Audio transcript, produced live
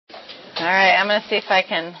All right, I'm going to see if I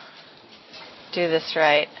can do this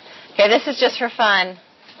right. Okay, this is just for fun.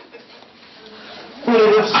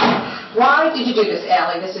 Why did you do this,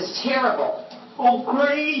 Allie? This is terrible. Oh,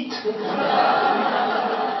 great.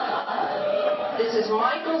 This is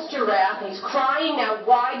Michael's giraffe. He's crying now.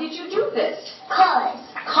 Why did you do this? Cause.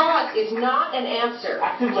 Cause is not an answer.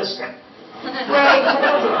 Active listening. Ray, that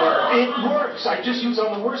doesn't work. It works. I just use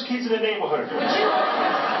on the worst kids in the neighborhood. Would you?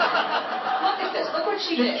 Look at this. Look what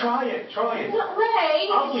she did. Just try it. Try it. No, Ray.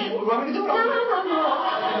 I'll believe it. Want me to do it? No.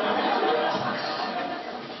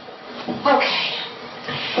 Okay.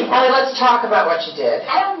 Allie, let's talk about what you did.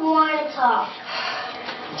 I don't want to talk.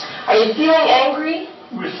 Are you feeling angry?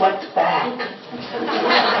 Reflect back.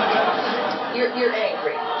 You're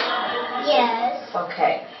angry. Yes.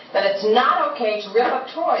 Okay. Then it's not okay to rip up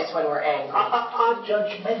toys when we're angry.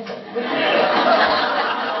 Judgmental.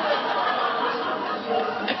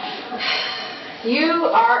 You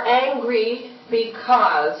are angry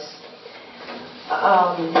because...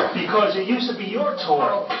 Because it used to be your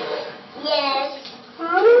toy. Yes.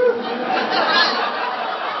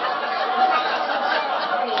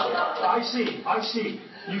 I see.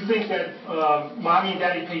 You think that Mommy and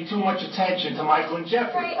Daddy pay too much attention to Michael and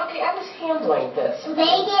Jeffrey. Right, okay, I was handling this. They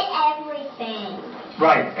get everything.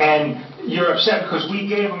 Right, and you're upset because we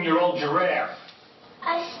gave them your old giraffe.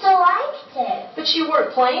 I still liked it. But you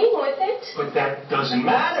weren't playing with it. But that doesn't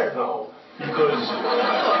matter, though, because it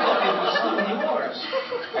was still yours.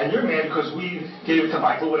 And you're mad because we gave it to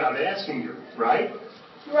Michael without asking you, right?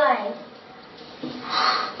 Right.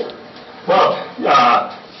 Well,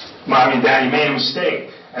 Mommy and Daddy made a mistake.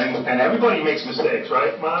 And everybody makes mistakes,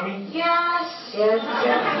 right, Mommy? Yes. Do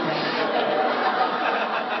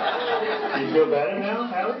you feel better now,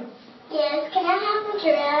 Allie? Yes, can I have the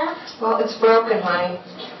giraffe? Well, it's broken, honey.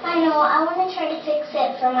 I know, I want to try to fix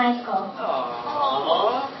it for Michael.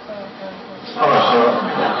 Uh-huh.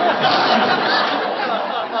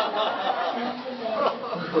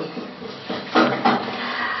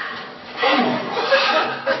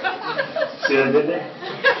 See what I did there?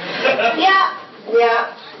 Yeah.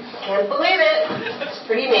 Can't believe it. It's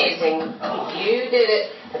pretty amazing. You did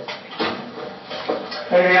it.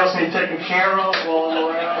 Anything else need taken care of while I'm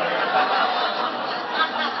around?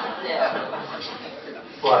 Yeah.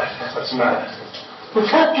 What? What's the matter?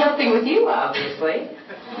 Nothing with you, obviously.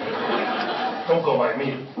 Don't go by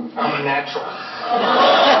me. I'm a natural.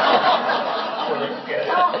 Forget it.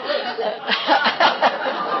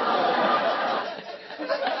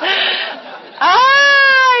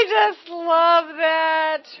 I just love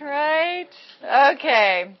that, right?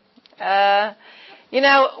 Okay.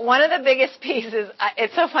 One of the biggest pieces,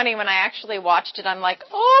 it's so funny when I actually watched it, I'm like,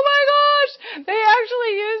 oh my gosh, they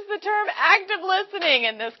actually use the term active listening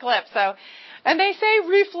in this clip. So, and they say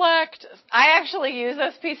reflect. I actually use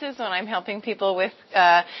those pieces when I'm helping people with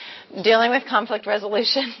dealing with conflict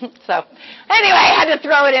resolution. So, anyway, I had to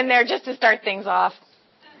throw it in there just to start things off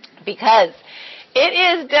because it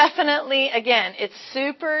is definitely, again, it's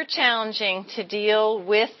super challenging to deal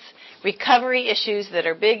with recovery issues that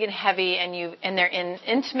are big and heavy and they're in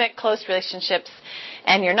intimate, close relationships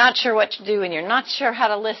and you're not sure what to do and you're not sure how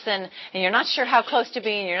to listen and you're not sure how close to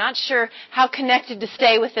be and you're not sure how connected to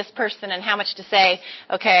stay with this person and how much to say,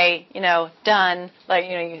 okay, done.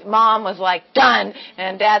 Like, mom was like, done,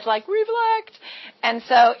 and dad's like, reflect. And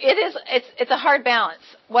so it's a hard balance.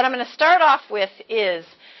 What I'm going to start off with is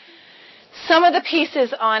some of the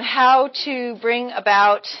pieces on how to bring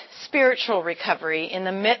about spiritual recovery in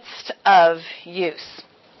the midst of use.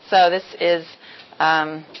 So this is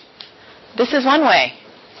one way.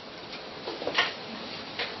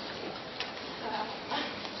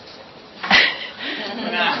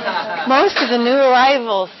 Most of the new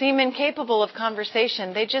arrivals seem incapable of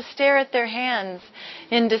conversation. They just stare at their hands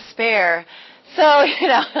in despair. So, look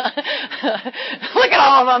at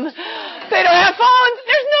all of them. They don't have phones.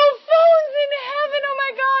 There's no phones in heaven. Oh,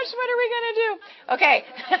 my gosh, what are we going to do? Okay.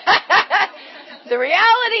 The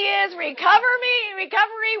reality is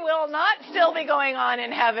recovery will not still be going on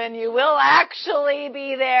in heaven. You will actually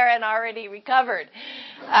be there and already recovered.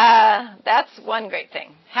 That's one great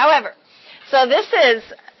thing. However, so this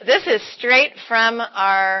is straight from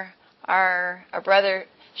our brother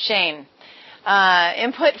Shane.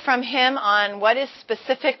 Input from him on what is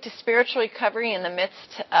specific to spiritual recovery in the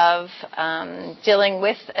midst of dealing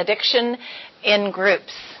with addiction in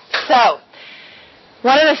groups. So,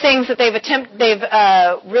 One of the things that they've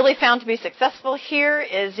really found to be successful here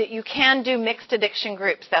is that you can do mixed addiction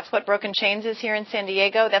groups. That's what Broken Chains is here in San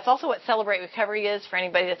Diego. That's also what Celebrate Recovery is for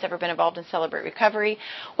anybody that's ever been involved in Celebrate Recovery.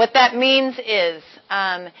 What that means is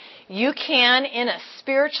you can, in a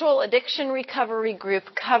spiritual addiction recovery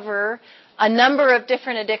group, cover a number of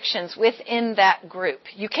different addictions within that group.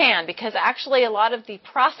 You can, because actually a lot of the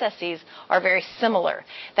processes are very similar.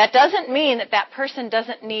 That doesn't mean that that person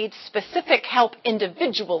doesn't need specific help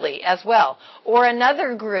individually as well, or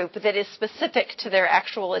another group that is specific to their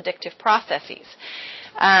actual addictive processes.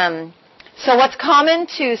 So what's common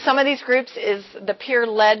to some of these groups is the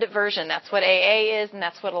peer-led version. That's what AA is, and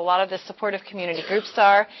that's what a lot of the supportive community groups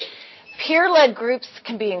are. Peer-led groups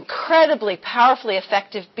can be incredibly powerfully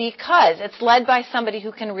effective because it's led by somebody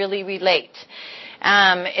who can really relate.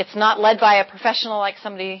 It's not led by a professional like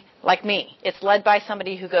somebody like me. It's led by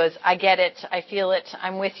somebody who goes, I get it, I feel it,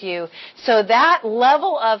 I'm with you. So that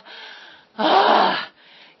level of,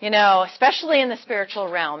 especially in the spiritual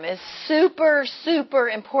realm, is super, super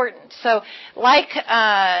important. So like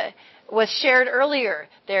was shared earlier,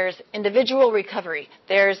 there's individual recovery,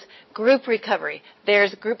 there's group recovery,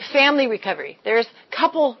 there's group family recovery, there's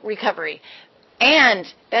couple recovery, and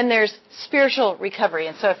then there's spiritual recovery.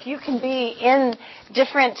 And so if you can be in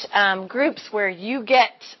different groups where you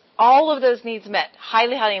get all of those needs met,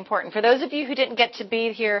 highly, highly important. For those of you who didn't get to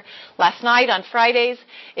be here last night on Fridays,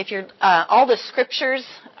 if you're all the scriptures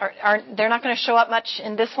they're not going to show up much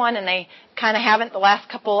in this one, and they kind of haven't the last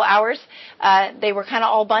couple hours. They were kind of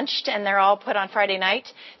all bunched, and they're all put on Friday night.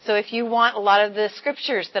 So if you want a lot of the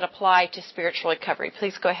scriptures that apply to spiritual recovery,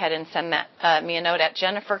 please go ahead and send me a note at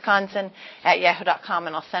jenniferkonzen@yahoo.com,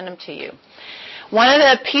 and I'll send them to you. One of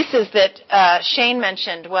the pieces that Shane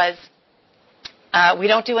mentioned was we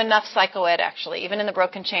don't do enough psychoed, actually. Even in the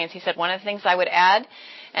Broken Chains, he said one of the things I would add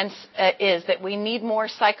is that we need more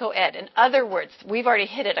psychoed. In other words, we've already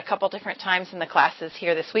hit it a couple different times in the classes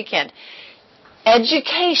here this weekend.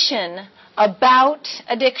 Education about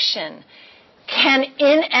addiction can,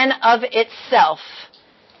 in and of itself,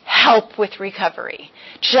 help with recovery.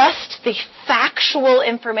 Just the factual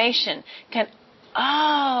information can,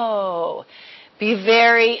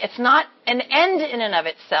 it's not an end in and of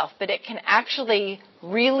itself, but it can actually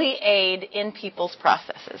really aid in people's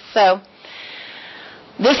processes. So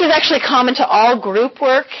this is actually common to all group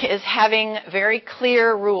work, is having very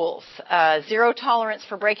clear rules, zero tolerance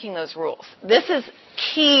for breaking those rules. This is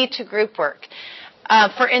key to group work.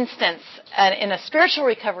 For instance, in a spiritual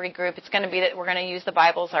recovery group, it's going to be that we're going to use the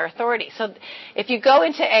Bible as our authority. So if you go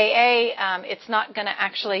into AA, it's not going to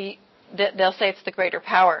actually, they'll say it's the greater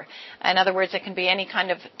power. In other words, it can be any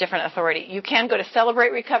kind of different authority. You can go to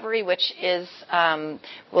Celebrate Recovery, which is,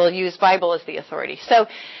 we'll use Bible as the authority. So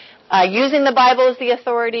using the Bible as the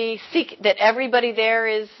authority, seek that everybody there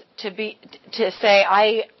is to say,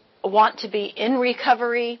 I want to be in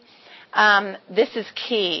recovery. This is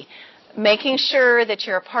key. Making sure that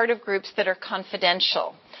you're a part of groups that are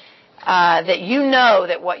confidential. That you know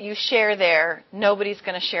that what you share there, nobody's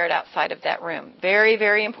going to share it outside of that room. Very,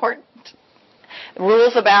 very important.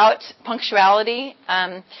 Rules about punctuality,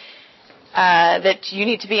 that you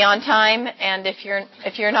need to be on time, and if you're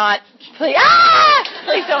not, please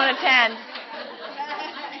don't attend.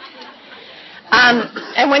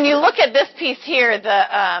 And when you look at this piece here,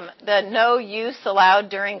 the no use allowed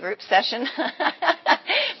during group session,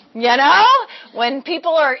 when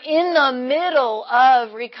people are in the middle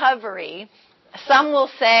of recovery, some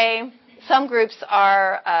groups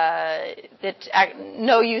are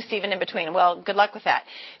no use even in between. Well, good luck with that.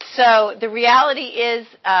 So the reality is,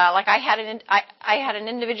 like I had an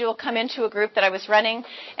individual come into a group that I was running,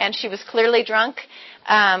 and she was clearly drunk.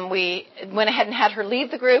 We went ahead and had her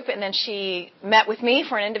leave the group, and then she met with me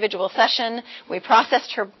for an individual session. We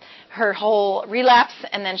processed her whole relapse,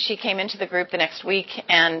 and then she came into the group the next week,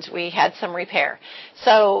 and we had some repair.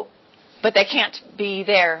 So, but they can't be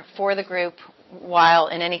there for the group while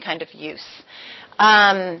in any kind of use.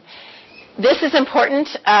 This is important.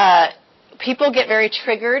 People get very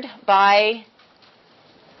triggered by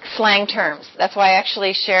slang terms. That's why I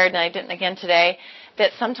actually shared, and I didn't again today,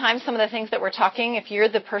 that sometimes some of the things that we're talking, if you're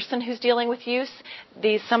the person who's dealing with use,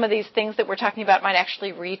 some of these things that we're talking about might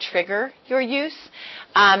actually re-trigger your use.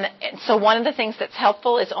 So one of the things that's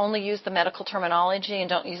helpful is only use the medical terminology and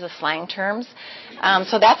don't use the slang terms.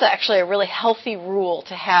 So that's actually a really healthy rule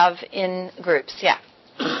to have in groups. Yeah.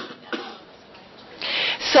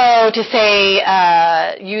 So to say,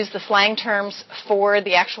 use the slang terms for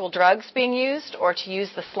the actual drugs being used, or to use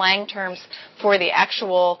the slang terms for the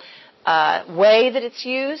actual way that it's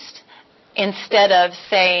used, instead of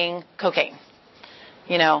saying cocaine.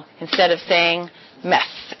 Instead of saying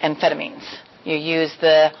methamphetamines. You use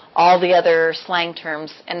all the other slang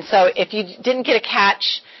terms. And so if you didn't get a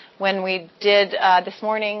catch when we did this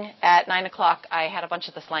morning at 9 o'clock, I had a bunch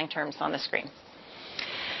of the slang terms on the screen.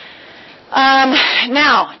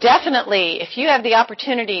 Now, definitely, if you have the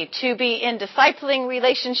opportunity to be in discipling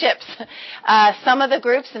relationships, some of the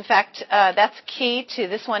groups, in fact, that's key to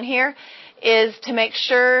this one here, is to make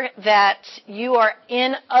sure that you are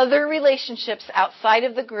in other relationships outside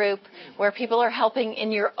of the group where people are helping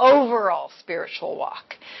in your overall spiritual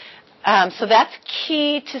walk. So that's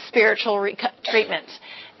key to spiritual treatment,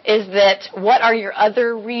 is that what are your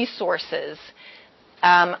other resources?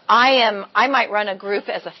 I might run a group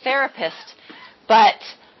as a therapist, but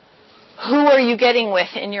who are you getting with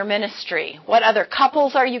in your ministry? What other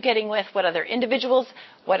couples are you getting with? What other individuals?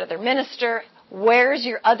 What other minister? Where's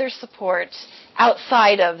your other support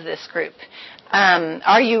outside of this group?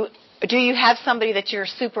 Do you have somebody that you're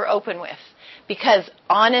super open with? Because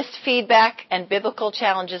honest feedback and biblical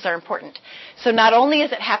challenges are important. So not only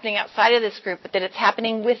is it happening outside of this group, but that it's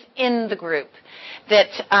happening within the group.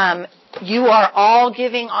 That you are all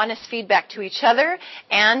giving honest feedback to each other,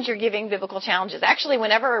 and you're giving biblical challenges. Actually,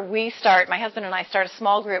 whenever my husband and I start a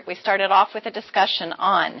small group, we started off with a discussion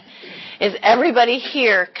on, is everybody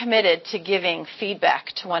here committed to giving feedback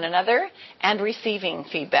to one another and receiving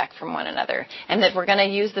feedback from one another? And that we're going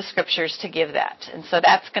to use the scriptures to give that. And so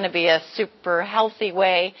that's going to be a super healthy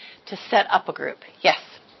way to set up a group. Yes?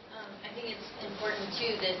 I think it's important,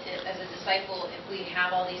 too, that as a disciple, if we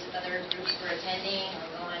have all these other groups we're attending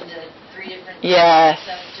or going to 3 different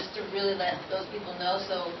stuff, just to really let those people know.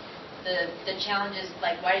 So the challenges,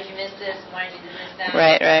 like, why did you miss this? Why did you miss that?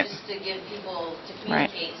 Right. Just to give people, to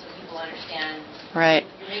communicate so people understand. Right.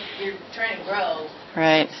 You're trying to grow.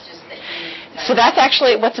 Right. It's just that you... So that's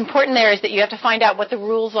actually, what's important there is that you have to find out what the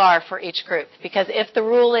rules are for each group. Because if the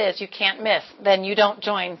rule is you can't miss, then you don't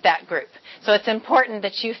join that group. So it's important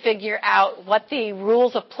that you figure out what the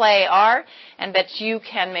rules of play are and that you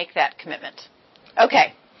can make that commitment.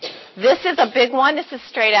 Okay. This is a big one. This is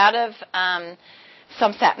straight out of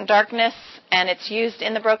Some Sat in Darkness, and it's used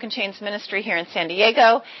in the Broken Chains ministry here in San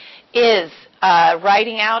Diego, is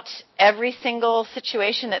writing out every single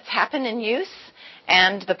situation that's happened in use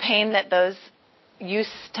and the pain that those use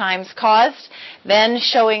times caused, then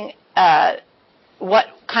showing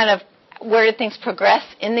where did things progress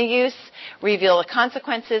in the use, reveal the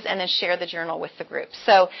consequences, and then share the journal with the group.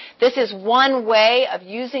 So this is one way of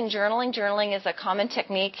using journaling. Journaling is a common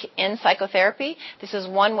technique in psychotherapy. This is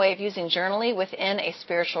one way of using journaling within a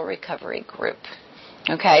spiritual recovery group.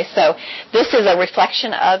 Okay, so this is a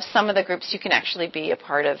reflection of some of the groups you can actually be a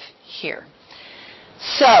part of here.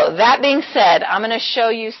 So that being said, I'm going to show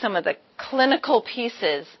you some of the clinical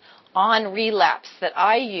pieces on relapse that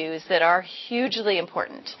I use that are hugely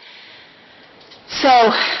important.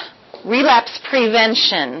 So relapse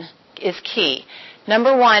prevention is key.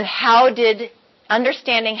 Number one,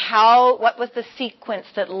 understanding what was the sequence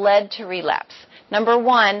that led to relapse. Number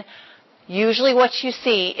one, usually what you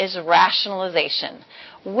see is rationalization.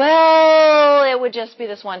 Well, it would just be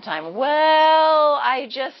this one time. Well, I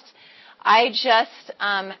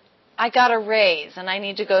got a raise and I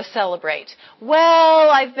need to go celebrate. Well,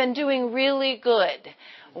 I've been doing really good.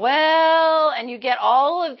 Well, and you get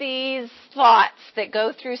all of these thoughts that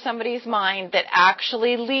go through somebody's mind that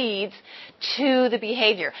actually leads to the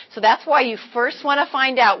behavior. So that's why you first want to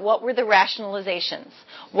find out what were the rationalizations.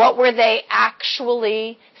 What were they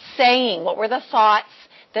actually saying? What were the thoughts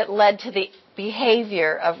that led to the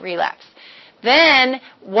behavior of relapse? Then,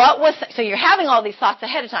 so you're having all these thoughts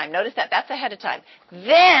ahead of time. Notice that's ahead of time.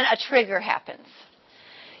 Then a trigger happens.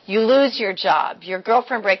 You lose your job. Your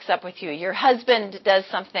girlfriend breaks up with you. Your husband does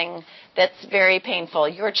something that's very painful.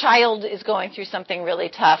 Your child is going through something really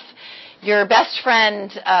tough. Your best friend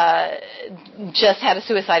just had a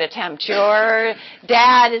suicide attempt. Your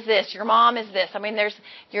dad is this. Your mom is this. I mean,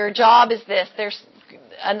 your job is this. There's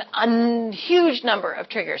a huge number of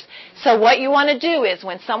triggers. So what you want to do is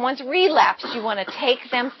when someone's relapsed, you want to take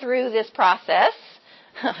them through this process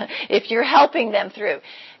if you're helping them through.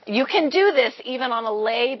 You can do this even on a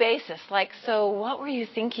lay basis, like, so what were you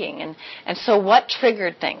thinking? And so what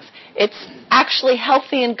triggered things? It's actually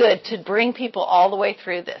healthy and good to bring people all the way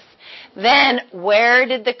through this. Then, where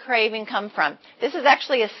did the craving come from? This is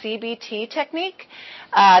actually a CBT technique,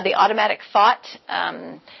 the automatic thought.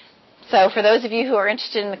 So for those of you who are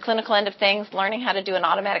interested in the clinical end of things, learning how to do an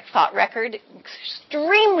automatic thought record,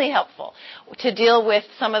 extremely helpful to deal with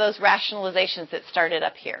some of those rationalizations that started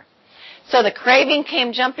up here. So the craving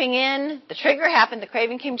came jumping in, the trigger happened, the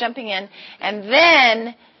craving came jumping in, and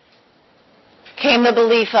then came the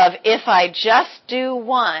belief of, if I just do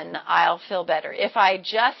one, I'll feel better. If I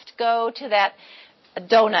just go to that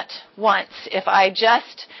donut once, if I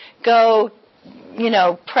just go,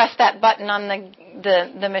 press that button on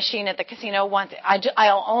the machine at the casino once,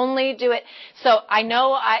 I'll only do it. So I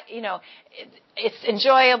know it's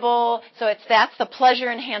enjoyable. So that's the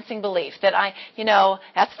pleasure-enhancing belief that I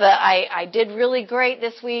did really great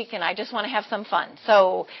this week, and I just want to have some fun.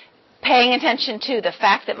 So paying attention to the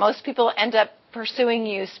fact that most people end up pursuing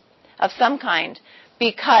use of some kind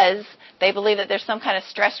because they believe that there's some kind of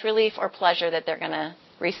stress relief or pleasure that they're going to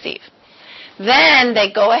receive. Then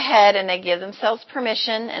they go ahead and they give themselves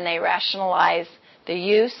permission and they rationalize the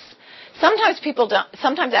use. Sometimes people don't.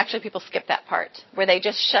 Sometimes actually people skip that part where they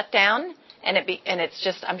just shut down and it's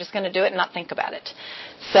just, I'm just going to do it and not think about it.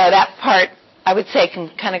 So that part, I would say, can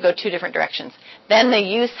kind of go two different directions. Then the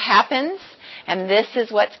use happens, and this is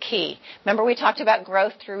what's key. Remember we talked about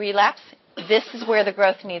growth through relapse? This is where the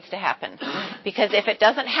growth needs to happen. Because if it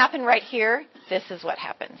doesn't happen right here, this is what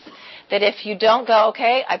happens. That if you don't go,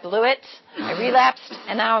 okay, I blew it, I relapsed,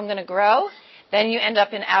 and now I'm going to grow, then you end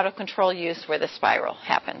up in out-of-control use where the spiral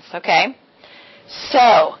happens, okay?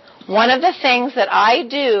 So one of the things that I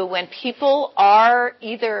do when people are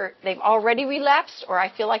either they've already relapsed or I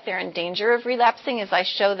feel like they're in danger of relapsing is I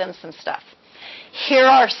show them some stuff. Here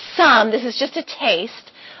are some, this is just a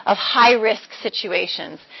taste of high-risk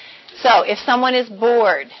situations. So if someone is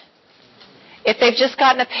bored, if they've just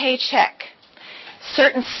gotten a paycheck,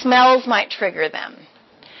 certain smells might trigger them.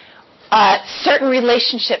 Certain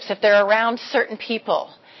relationships, if they're around certain people.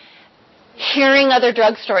 Hearing other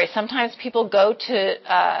drug stories. Sometimes people go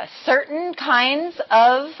to certain kinds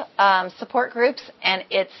of support groups, and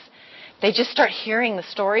they just start hearing the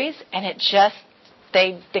stories, and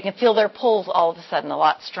they can feel their pulls all of a sudden a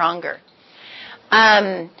lot stronger.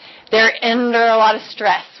 They're under a lot of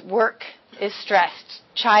stress. Work is stressed.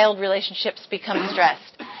 Child relationships become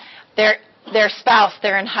stressed. Their spouse,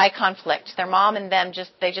 they're in high conflict. Their mom and them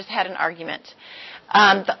they just had an argument.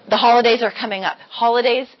 The holidays are coming up.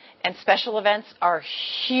 Holidays and special events are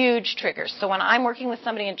huge triggers. So when I'm working with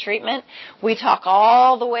somebody in treatment, we talk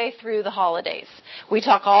all the way through the holidays. We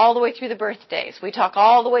talk all the way through the birthdays. We talk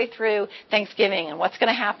all the way through Thanksgiving and what's going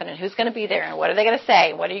to happen and who's going to be there and what are they going to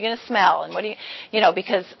say, what are you going to smell, and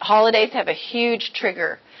because holidays have a huge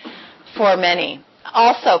trigger for many.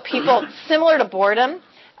 Also, people, similar to boredom,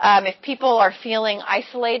 if people are feeling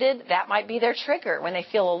isolated, that might be their trigger. When they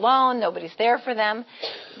feel alone, nobody's there for them,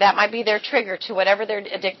 that might be their trigger to whatever their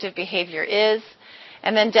addictive behavior is.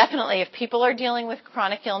 And then definitely if people are dealing with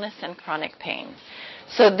chronic illness and chronic pain.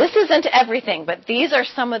 So this isn't everything, but these are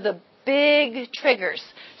some of the big triggers.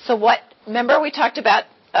 So remember we talked about,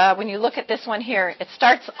 when you look at this one here, it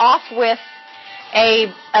starts off with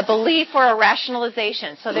a belief or a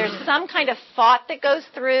rationalization. So there's some kind of thought that goes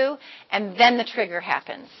through, and then the trigger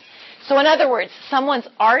happens. So in other words, someone's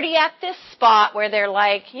already at this spot where they're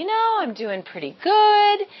like, I'm doing pretty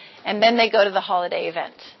good, and then they go to the holiday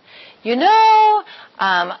event.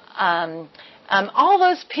 All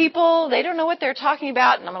those people, they don't know what they're talking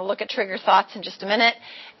about, and I'm going to look at trigger thoughts in just a minute,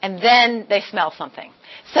 and then they smell something.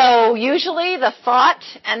 So usually the thought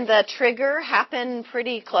and the trigger happen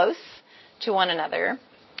pretty close to one another.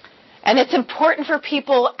 And it's important for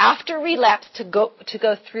people after relapse to go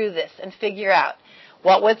through this and figure out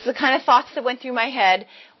what was the kind of thoughts that went through my head,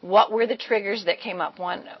 what were the triggers that came up.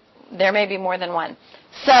 There may be more than one.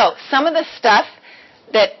 So some of the stuff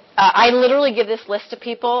that I literally give this list to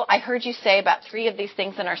people. I heard you say about 3 of these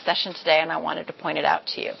things in our session today, and I wanted to point it out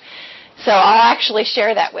to you. So I'll actually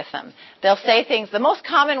share that with them. They'll say things. The most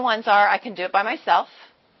common ones are, I can do it by myself.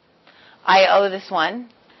 I owe this one.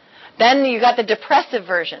 Then you got the depressive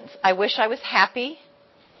versions. I wish I was happy.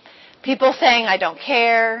 People saying, I don't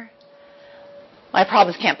care. My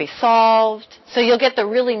problems can't be solved. So you'll get the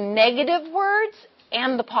really negative words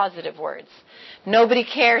and the positive words. Nobody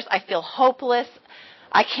cares. I feel hopeless.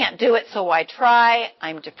 I can't do it, so why try?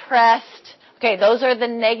 I'm depressed. Okay, those are the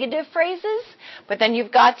negative phrases. But then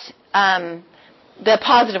you've got the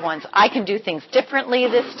positive ones. I can do things differently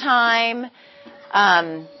this time.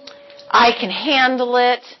 I can handle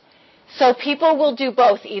it. So people will do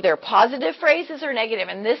both, either positive phrases or negative,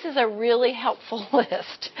 and this is a really helpful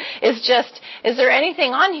list. Is there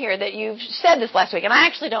anything on here that you've said this last week? And I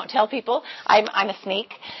actually don't tell people. I'm a sneak.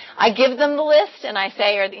 I give them the list, and I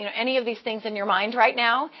say, are any of these things in your mind right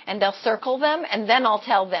now? And they'll circle them, and then I'll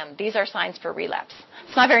tell them, these are signs for relapse.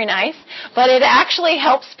 It's not very nice, but it actually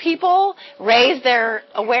helps people raise their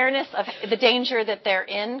awareness of the danger that they're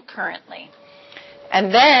in currently.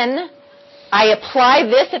 And then I apply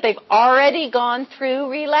this if they've already gone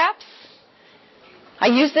through relapse. I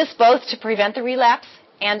use this both to prevent the relapse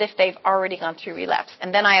and if they've already gone through relapse.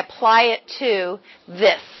 And then I apply it to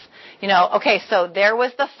this. Okay, so there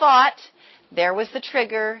was the thought, there was the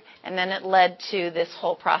trigger, and then it led to this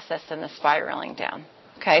whole process and the spiraling down.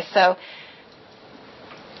 Okay, so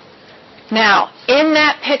now, in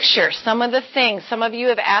that picture, some of the things, some of you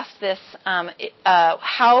have asked this,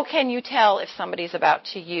 how can you tell if somebody's about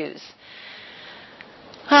to use?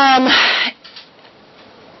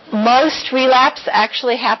 Most relapse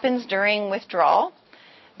actually happens during withdrawal.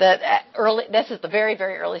 This is the very,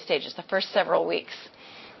 very early stages, the first several weeks.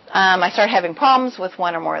 I started having problems with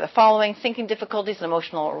one or more of the following: thinking difficulties,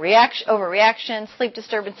 emotional overreaction, sleep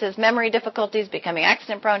disturbances, memory difficulties, becoming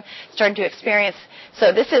accident prone, starting to experience.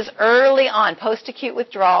 So this is early on, post-acute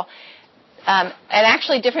withdrawal. And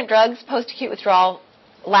actually different drugs, post-acute withdrawal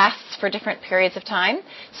lasts for different periods of time.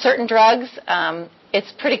 Certain drugs,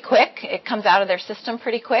 it's pretty quick. It comes out of their system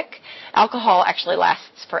pretty quick. Alcohol actually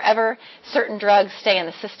lasts forever. Certain drugs stay in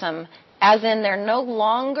the system, as in they're no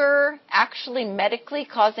longer actually medically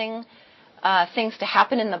causing things to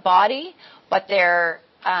happen in the body, but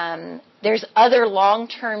there's other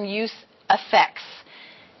long-term use effects.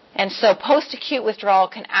 And so post-acute withdrawal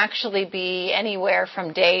can actually be anywhere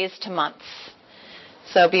from days to months.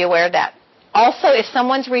 So be aware of that. Also, if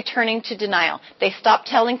someone's returning to denial, they stop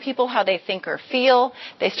telling people how they think or feel.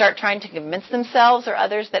 They start trying to convince themselves or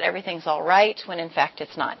others that everything's all right when in fact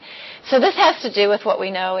it's not. So this has to do with what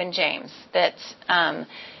we know in James, that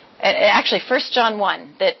actually 1 John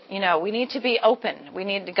 1, that we need to be open.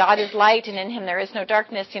 God is light and in him there is no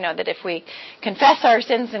darkness. That if we confess our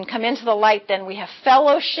sins and come into the light, then we have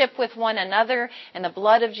fellowship with one another, and the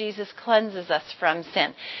blood of Jesus cleanses us from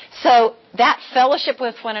sin. So that fellowship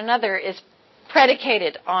with one another is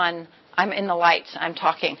predicated on I'm in the light, I'm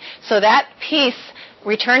talking. So that piece,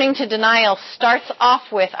 returning to denial, starts off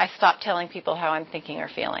with I stop telling people how I'm thinking or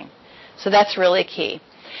feeling. So that's really key.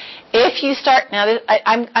 If you start, now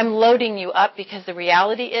I'm loading you up because the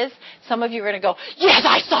reality is some of you are going to go, yes,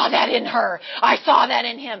 I saw that in her. I saw that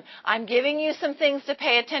in him. I'm giving you some things to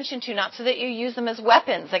pay attention to, not so that you use them as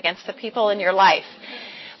weapons against the people in your life,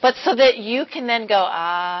 but so that you can then go,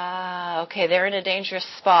 okay, they're in a dangerous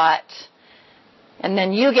spot. And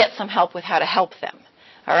then you get some help with how to help them.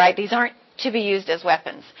 All right? These aren't to be used as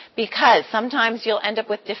weapons, because sometimes you'll end up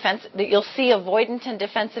with you'll see avoidant and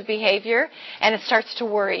defensive behavior, and it starts to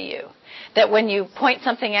worry you. That when you point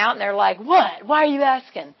something out and they're like, what? Why are you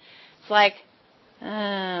asking? It's like,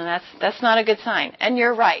 that's not a good sign. And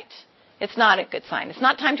you're right. It's not a good sign. It's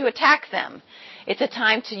not time to attack them. It's a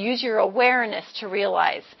time to use your awareness to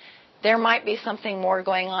realize there might be something more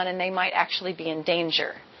going on and they might actually be in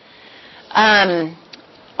danger.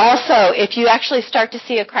 Also, if you actually start to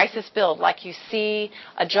see a crisis build, like you see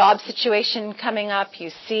a job situation coming up, you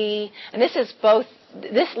see, and this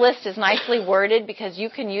list is nicely worded because you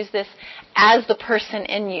can use this as the person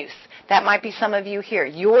in use. That might be some of you here.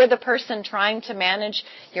 You're the person trying to manage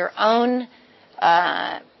your own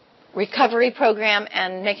recovery program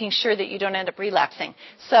and making sure that you don't end up relapsing.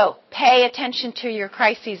 So pay attention to your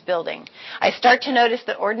crises building. I start to notice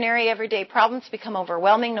that ordinary everyday problems become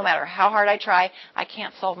overwhelming. No matter how hard I try, I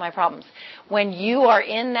can't solve my problems. When you are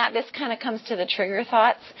in that, this kind of comes to the trigger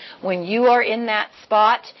thoughts. When you are in that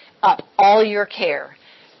spot, up all your care.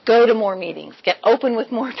 Go to more meetings. Get open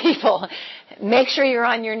with more people. Make sure you're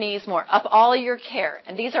on your knees more. Up all your care.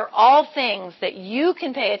 And these are all things that you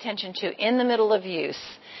can pay attention to in the middle of use,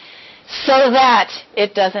 so that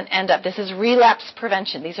it doesn't end up. This is relapse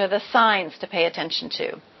prevention. These are the signs to pay attention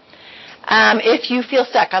to. If you feel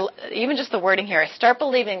stuck, even just the wording here, I start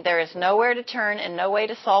believing there is nowhere to turn and no way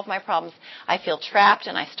to solve my problems. I feel trapped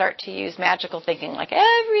and I start to use magical thinking, like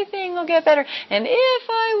everything will get better. And if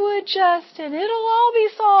I would just, and it'll all be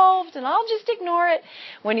solved and I'll just ignore it.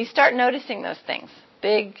 When you start noticing those things,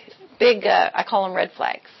 big, I call them red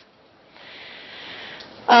flags.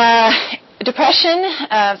 Depression,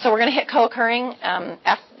 so we're going to hit co-occurring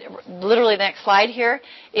literally the next slide here.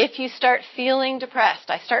 If you start feeling depressed,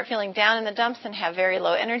 I start feeling down in the dumps and have very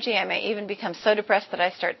low energy. I may even become so depressed that I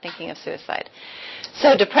start thinking of suicide.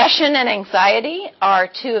 So depression and anxiety are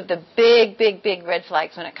two of the big red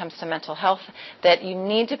flags when it comes to mental health that you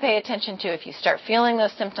need to pay attention to. If you start feeling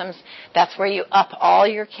those symptoms, that's where you up all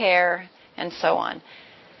your care and so on.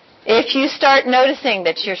 If you start noticing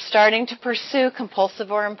that you're starting to pursue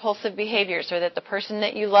compulsive or impulsive behaviors, or that the person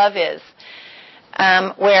that you love is,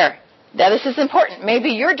 now this is important. Maybe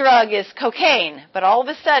your drug is cocaine, but all of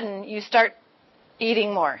a sudden you start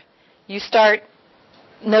eating more. You start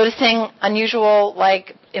noticing unusual,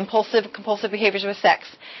 like compulsive behaviors with sex,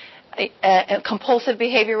 compulsive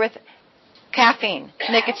behavior with caffeine,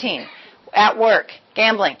 nicotine. at work,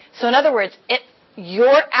 gambling. So in other words,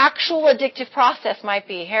 your actual addictive process might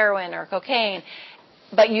be heroin or cocaine,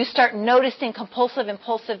 but you start noticing compulsive,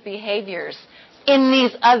 impulsive behaviors in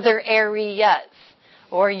these other areas,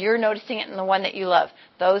 or you're noticing it in the one that you love.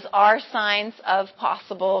 Those are signs of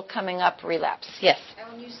possible coming up relapse. Yes?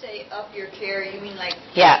 And when you say up your care, you mean like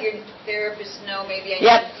yeah. your therapist know maybe I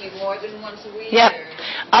yep. need to see you more than once a week? Yep. Or?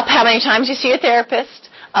 Up how many times you see a therapist,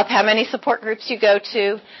 up how many support groups you go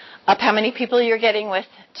to, up how many people you're getting with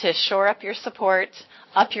to shore up your support,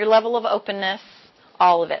 up your level of openness,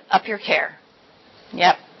 all of it, up your care.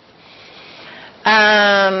 Yep.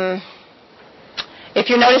 If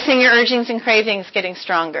you're noticing your urgings and cravings getting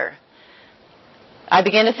stronger, I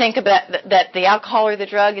begin to think about that the alcohol or the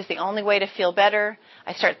drug is the only way to feel better.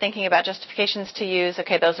 I start thinking about justifications to use.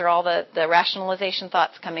 Okay, those are all the rationalization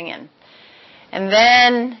thoughts coming in. And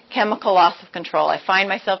then chemical loss of control. I find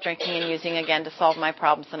myself drinking and using again to solve my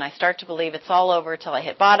problems, and I start to believe it's all over till I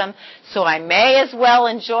hit bottom, so I may as well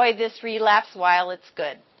enjoy this relapse while it's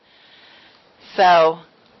good. So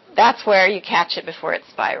that's where you catch it before it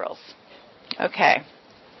spirals. Okay.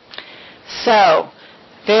 So,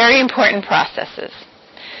 very important processes.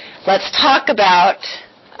 Let's talk about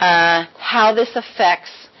how this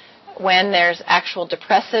affects when there's actual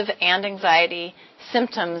depressive and anxiety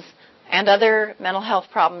symptoms and other mental health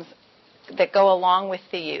problems that go along with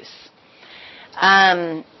the use.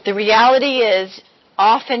 The reality is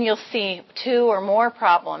often you'll see 2 or more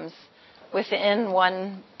problems within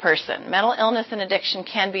one person. Mental illness and addiction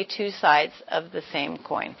can be 2 sides of the same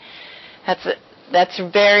coin. That's a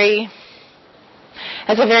very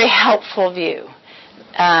helpful view.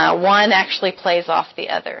 One actually plays off the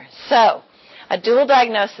other. So, a dual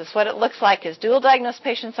diagnosis, what it looks like is dual diagnosed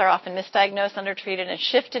patients are often misdiagnosed, undertreated, and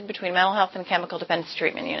shifted between mental health and chemical dependence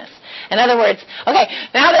treatment units. In other words, okay,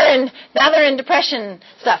 now they're in depression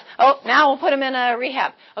stuff. Oh, now we'll put them in a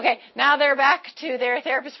rehab. Okay, now they're back to their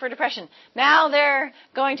therapist for depression. Now they're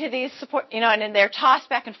going to these support, and they're tossed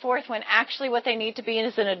back and forth when actually what they need to be in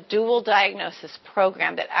is in a dual diagnosis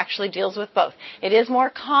program that actually deals with both. It is more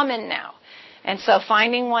common now. And so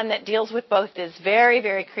finding one that deals with both is very,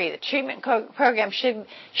 very key. The treatment program should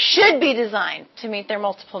be designed to meet their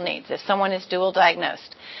multiple needs if someone is dual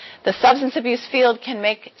diagnosed. The substance abuse field can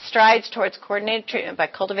make strides towards coordinated treatment by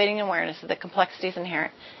cultivating awareness of the complexities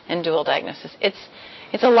inherent in dual diagnosis. It's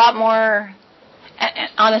a lot more,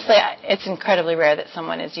 honestly, it's incredibly rare that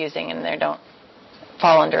someone is using and they don't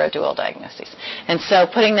fall under a dual diagnosis. And so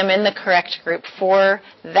putting them in the correct group for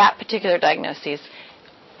that particular diagnosis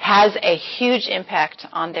has a huge impact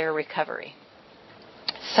on their recovery.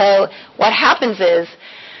 So what happens is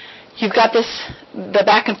you've got the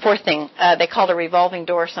back and forth thing. They call it a revolving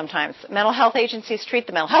door sometimes. Mental health agencies treat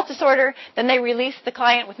the mental health disorder, then they release the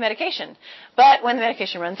client with medication. But when the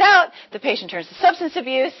medication runs out, the patient turns to substance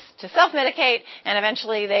abuse, to self-medicate, and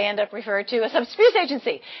eventually they end up referred to a substance abuse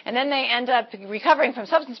agency. And then they end up recovering from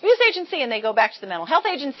substance abuse agency, and they go back to the mental health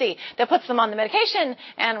agency that puts them on the medication,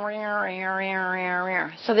 and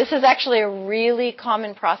so this is actually a really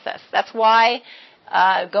common process. That's why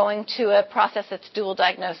going to a process that's dual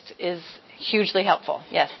diagnosed is hugely helpful.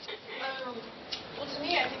 Yes? Well, to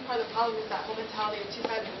me, I think part of the problem is that whole mentality of 2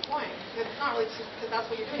 sides of the coin. It's not really because that's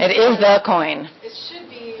what you're doing. It is the coin. It should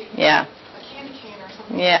be a candy cane or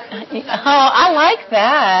something. Yeah. Oh, I like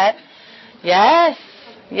that. Yes.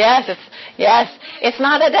 It's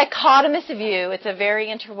not a dichotomous view. It's a very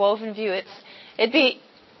interwoven view.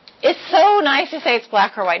 It's so nice to say it's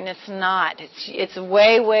black or white, and it's not. It's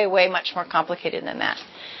way, way, way much more complicated than that.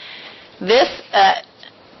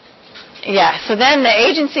 So then the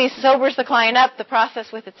agency sobers the client up, the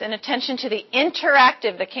process with its inattention to the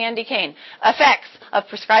interactive, the candy cane, effects of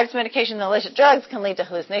prescribed medication and illicit drugs can lead to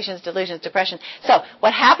hallucinations, delusions, depression. So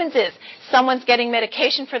what happens is someone's getting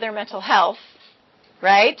medication for their mental health,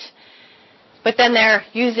 right? But then they're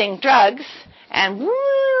using drugs, and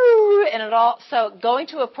it all. So going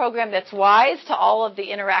to a program that's wise to all of the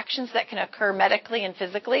interactions that can occur medically and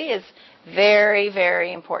physically is very,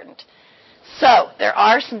 very important. So there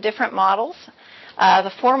are some different models.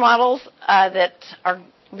 The 4 models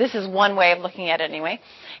this is one way of looking at it anyway,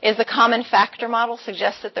 is the common factor model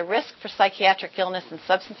suggests that the risk for psychiatric illness and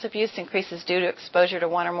substance abuse increases due to exposure to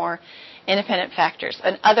one or more independent factors.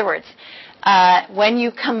 In other words, when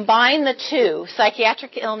you combine the 2,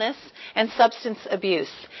 psychiatric illness and substance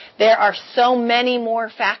abuse, there are so many more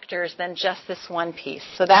factors than just this one piece.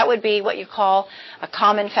 So that would be what you call a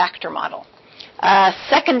common factor model.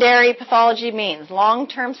 Secondary pathology means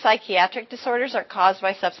long-term psychiatric disorders are caused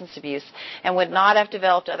by substance abuse and would not have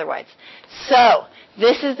developed otherwise. So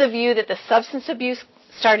this is the view that the substance abuse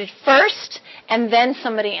started first and then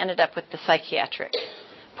somebody ended up with the psychiatric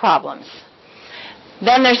problems.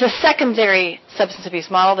 Then there's a secondary substance abuse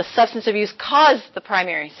model. The substance abuse caused the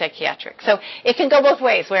primary psychiatric. So it can go both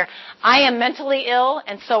ways, where I am mentally ill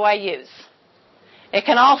and so I use. It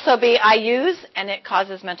can also be I use and it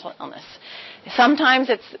causes mental illness. Sometimes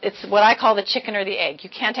it's what I call the chicken or the egg. You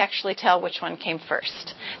can't actually tell which one came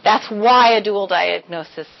first. That's why a dual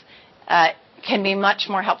diagnosis can be much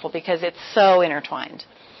more helpful, because it's so intertwined.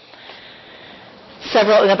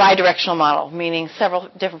 The bidirectional model, meaning several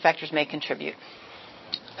different factors may contribute.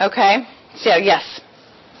 Okay? So, yes?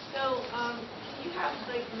 So, you have,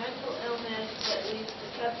 like, mental illness that leads to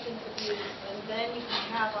substance abuse, and then you can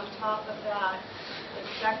have on top of that a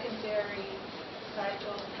secondary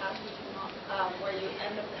psychopathy where you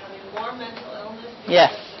end up having more mental illness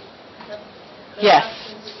because of the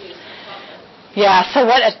substance abuse. Yeah, so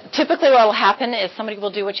typically what will happen is somebody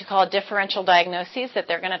will do what you call a differential diagnosis, that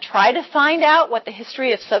they're going to try to find out what the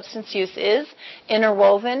history of substance use is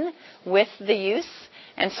interwoven with the use,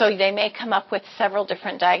 and so they may come up with several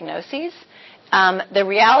different diagnoses. The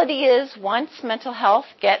reality is, once mental health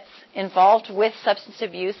gets involved with substance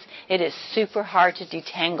abuse, it is super hard to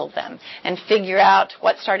detangle them and figure out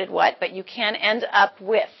what started what, but you can end up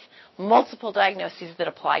with multiple diagnoses that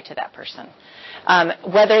apply to that person.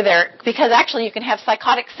 Because actually you can have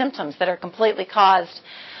psychotic symptoms that are completely caused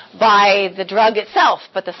by the drug itself,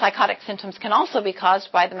 but the psychotic symptoms can also be caused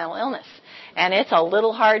by the mental illness. And it's a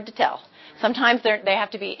little hard to tell. Sometimes they have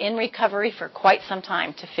to be in recovery for quite some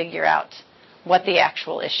time to figure out what the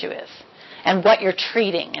actual issue is and what you're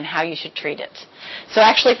treating and how you should treat it. So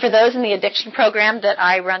actually, for those in the addiction program that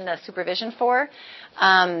I run the supervision for,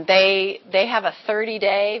 they have a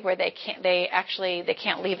 30-day where they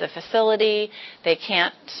can't leave the facility. They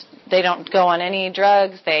don't go on any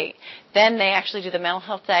drugs. Then they actually do the mental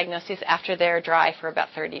health diagnosis after they're dry for about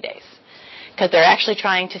 30 days, because they're actually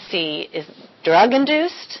trying to see, is drug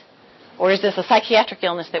induced, or is this a psychiatric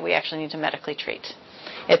illness that we actually need to medically treat?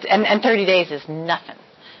 And 30 days is nothing.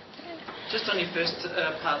 Just on your first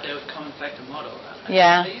part there with common factor model,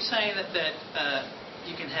 yeah. Are you saying that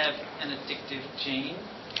you can have an addictive gene?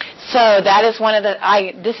 So that is one of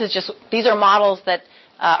these are models that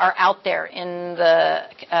are out there in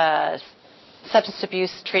the substance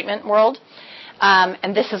abuse treatment world,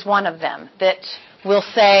 and this is one of them that will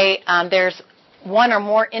say there's one or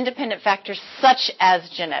more independent factors such as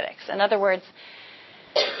genetics. In other words,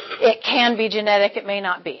 it can be genetic, it may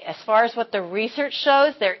not be. As far as what the research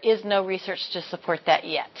shows, there is no research to support that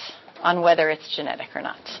yet on whether it's genetic or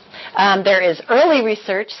not. There is early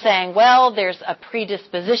research saying, well, there's a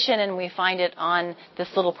predisposition and we find it on this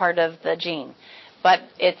little part of the gene. But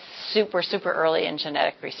it's super, super early in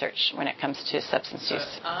genetic research when it comes to substance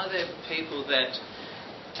use. Are there people that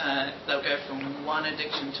they'll go from one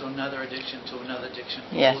addiction to another addiction to another addiction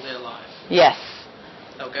all their life? Yes.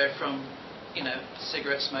 They'll go from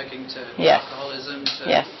cigarette smoking to alcoholism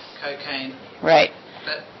to cocaine. Right.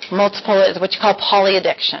 Multiple is what you call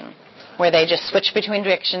polyaddiction, where they just switch between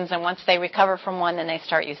addictions, and once they recover from one, then they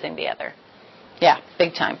start using the other. Yeah,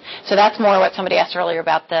 big time. So that's more what somebody asked earlier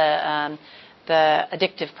about the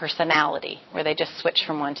addictive personality, where they just switch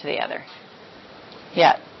from one to the other.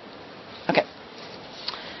 Yeah. Okay.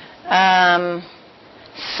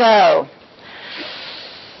 So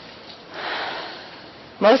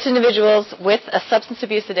most individuals with a substance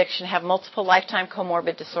abuse addiction have multiple lifetime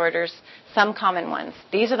comorbid disorders, some common ones.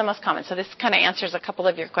 These are the most common. So this kind of answers a couple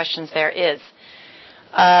of your questions there is.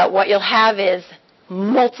 What you'll have is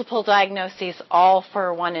multiple diagnoses all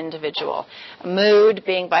for one individual. Mood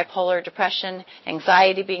being bipolar depression,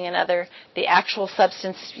 anxiety being another, the actual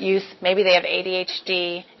substance use, maybe they have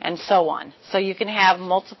ADHD, and so on. So you can have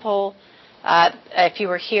multiple. If you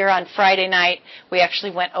were here on Friday night, we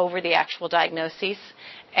actually went over the actual diagnoses.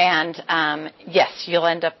 And, yes, you'll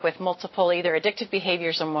end up with multiple either addictive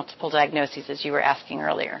behaviors or multiple diagnoses, as you were asking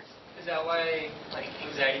earlier. Is that why,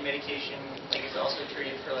 anxiety medication, is also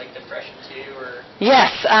treated for, depression, too, or?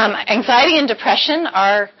 Yes, anxiety and depression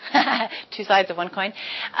are two sides of one coin.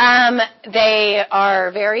 They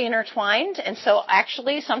are very intertwined, and so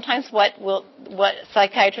actually sometimes what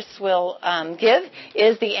psychiatrists will give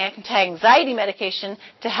is the anti-anxiety medication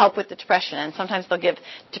to help with the depression, and sometimes they'll give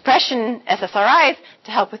depression SSRIs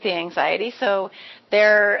to help with the anxiety. So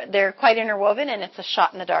they're quite interwoven, and it's a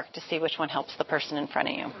shot in the dark to see which one helps the person in front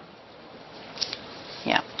of you.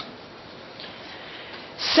 Yeah.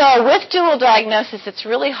 So with dual diagnosis, it's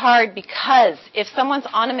really hard because if someone's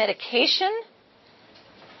on a medication,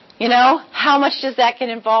 how much does that get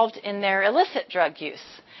involved in their illicit drug use?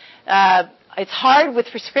 It's hard with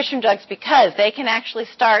prescription drugs because they can actually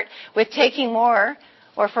start with taking more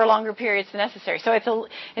or for longer periods than necessary. So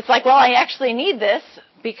it's like, well, I actually need this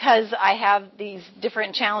because I have these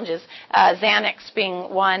different challenges, Xanax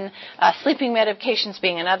being one, sleeping medications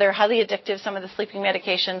being another, highly addictive, some of the sleeping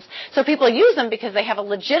medications. So people use them because they have a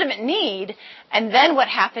legitimate need, and then what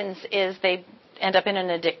happens is they end up in an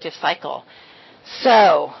addictive cycle.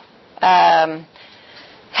 So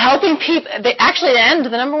helping people, actually the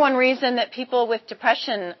number one reason that people with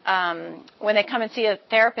depression, when they come and see a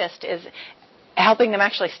therapist, is helping them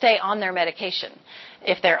actually stay on their medication,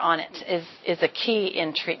 if they're on it, is a key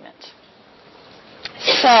in treatment.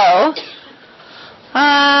 So,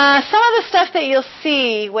 some of the stuff that you'll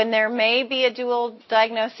see when there may be a dual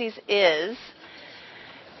diagnosis is,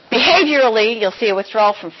 behaviorally, you'll see a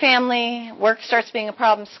withdrawal from family, work starts being a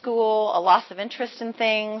problem, school, a loss of interest in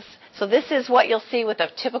things. So this is what you'll see with a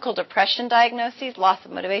typical depression diagnosis, loss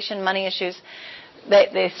of motivation, money issues.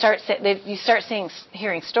 You start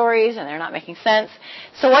hearing stories, and they're not making sense.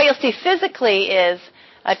 So what you'll see physically is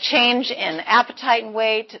a change in appetite and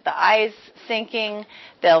weight, the eyes sinking.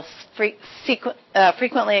 They'll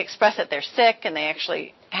frequently express that they're sick, and they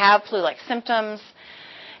actually have flu-like symptoms.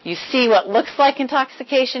 You see what looks like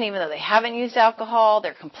intoxication, even though they haven't used alcohol.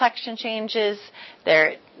 Their complexion changes.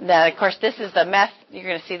 Of course, this is the meth. You're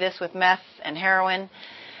going to see this with meth and heroin.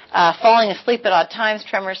 Falling asleep at odd times,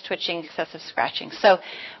 tremors, twitching, excessive scratching. So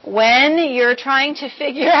when you're trying to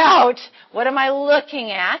figure out what am I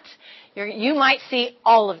looking at, you might see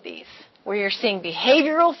all of these, where you're seeing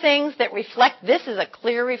behavioral things that reflect, this is a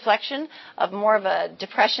clear reflection of more of a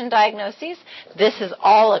depression diagnosis. This is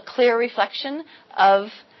all a clear reflection of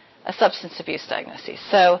a substance abuse diagnosis.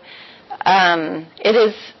 So it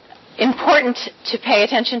is important to pay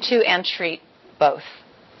attention to and treat both.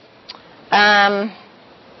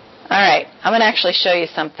 All right, I'm going to actually show you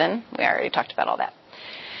something. We already talked about all that.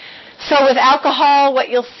 So with alcohol, what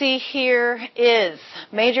you'll see here is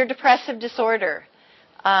major depressive disorder,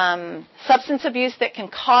 substance abuse that can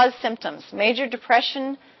cause symptoms. Major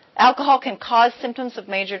depression, alcohol can cause symptoms of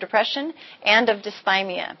major depression and of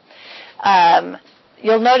dysthymia.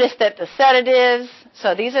 You'll notice that the sedatives,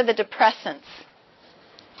 so these are the depressants.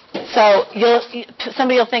 So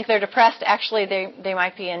somebody will think they're depressed. Actually, they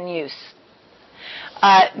might be in use.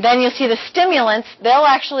 Then you'll see the stimulants. They'll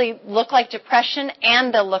actually look like depression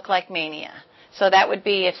and they'll look like mania. So that would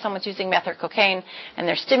be if someone's using meth or cocaine and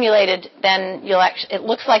they're stimulated, then it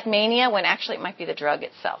looks like mania when actually it might be the drug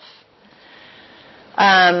itself.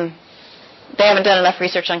 They haven't done enough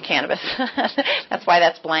research on cannabis. That's why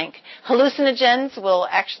that's blank. Hallucinogens will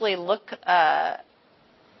actually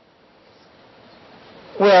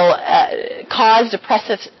cause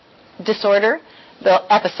depressive disorder, the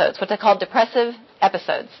episodes, what they call depressive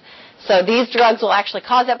episodes. So these drugs will actually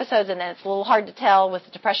cause episodes, and then it's a little hard to tell with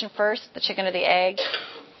the depression first, the chicken or the egg.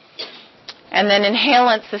 And then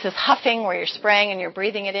inhalants, this is huffing where you're spraying and you're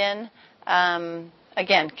breathing it in.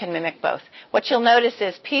 Again, can mimic both. What you'll notice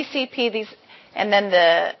is PCP, and then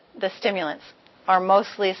the stimulants are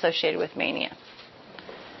mostly associated with mania.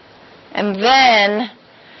 And then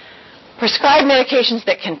prescribed medications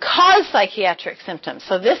that can cause psychiatric symptoms.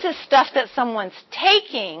 So this is stuff that someone's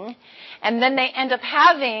taking, and then they end up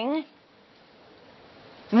having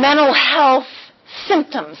mental health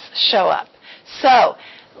symptoms show up. So,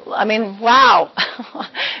 I mean, wow.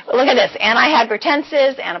 Look at this.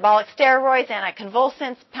 Antihypertensives, anabolic steroids,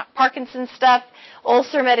 anticonvulsants, Parkinson's stuff,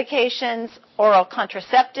 ulcer medications, oral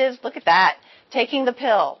contraceptives. Look at that. Taking the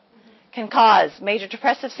pill can cause major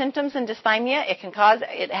depressive symptoms and dysthymia.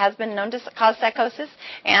 It has been known to cause psychosis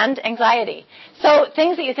and anxiety. So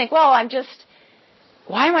things that you think, well,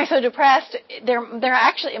 why am I so depressed? They're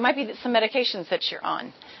actually, it might be some medications that you're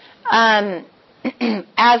on.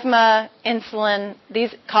 Asthma, insulin,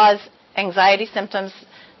 these cause anxiety symptoms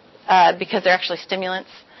because they're actually stimulants.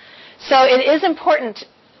 So it is important.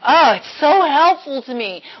 Oh, it's so helpful to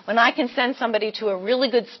me when I can send somebody to a really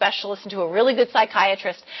good specialist and to a really good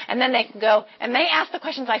psychiatrist, and then they can go, and they ask the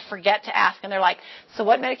questions I forget to ask, and they're like, so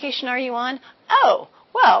what medication are you on? Oh,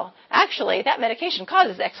 well, actually, that medication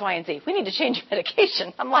causes X, Y, and Z. We need to change your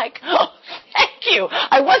medication. I'm like, oh, thank you.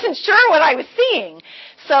 I wasn't sure what I was seeing.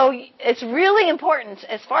 So it's really important.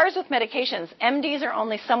 As far as with medications, MDs are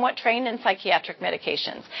only somewhat trained in psychiatric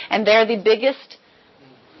medications, and they're the biggest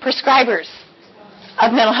prescribers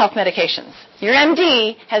of mental health medications. Your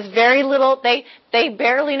MD has very little, they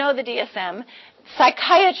barely know the DSM.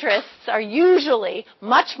 Psychiatrists are usually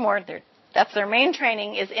much more, that's their main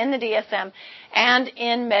training, is in the DSM and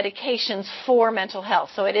in medications for mental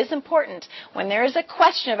health. So it is important when there is a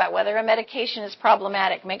question about whether a medication is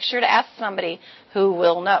problematic, make sure to ask somebody who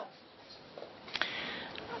will know.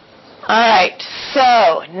 All right,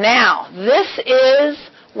 so now this is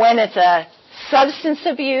when it's a substance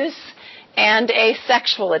abuse and a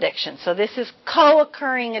sexual addiction. So this is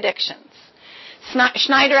co-occurring addictions.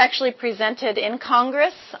 Schneider actually presented in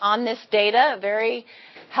Congress on this data, very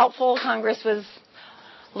helpful. Congress was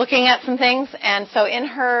looking at some things, and so in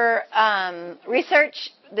her research,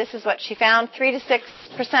 this is what she found. 3 to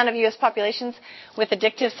 6% of U.S. populations with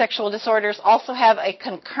addictive sexual disorders also have a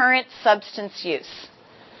concurrent substance use.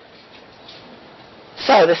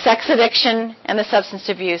 So the sex addiction and the substance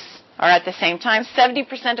abuse are at the same time.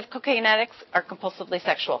 70% of cocaine addicts are compulsively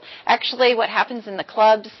sexual. Actually, what happens in the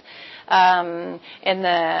clubs,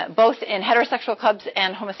 both in heterosexual clubs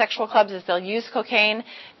and homosexual clubs, is they'll use cocaine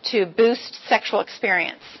to boost sexual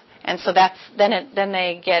experience. And so then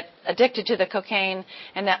they get addicted to the cocaine,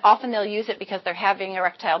 and that often they'll use it because they're having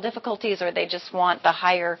erectile difficulties or they just want the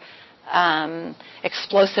higher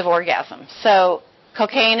explosive orgasm. So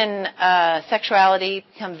cocaine and sexuality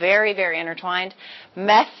become very, very intertwined.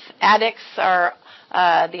 Meth addicts are,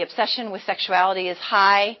 the obsession with sexuality is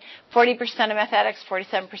high. 40% of meth addicts,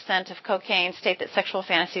 47% of cocaine state that sexual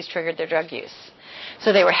fantasies triggered their drug use.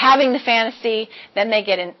 So they were having the fantasy, then they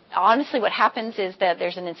get in. Honestly, what happens is that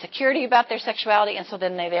there's an insecurity about their sexuality, and so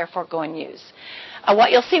then they therefore go and use.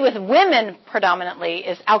 What you'll see with women predominantly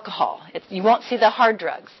is alcohol. You won't see the hard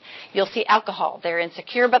drugs. You'll see alcohol. They're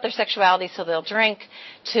insecure about their sexuality, so they'll drink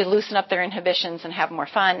to loosen up their inhibitions and have more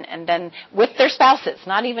fun, and then with their spouses,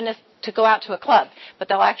 not even to go out to a club, but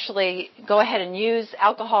they'll actually go ahead and use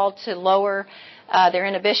alcohol to lower their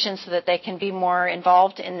inhibitions so that they can be more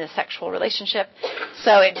involved in the sexual relationship.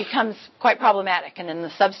 So it becomes quite problematic, and then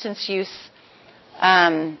the substance use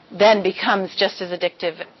then becomes just as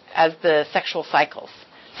addictive as the sexual cycles.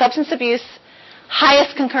 Substance abuse,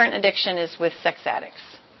 highest concurrent addiction is with sex addicts.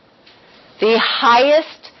 The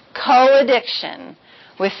highest co-addiction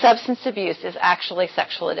with substance abuse is actually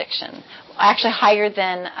sexual addiction, actually higher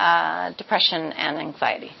than depression and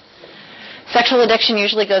anxiety. Sexual addiction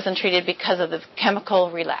usually goes untreated because of the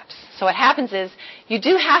chemical relapse. So what happens is you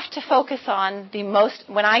do have to focus on the most,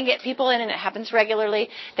 when I get people in, and it happens regularly,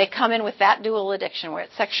 they come in with that dual addiction where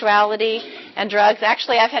it's sexuality and drugs.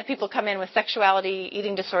 Actually, I've had people come in with sexuality,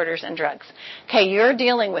 eating disorders, and drugs. Okay, you're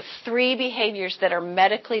dealing with 3 behaviors that are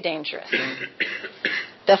medically dangerous.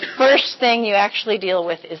 The first thing you actually deal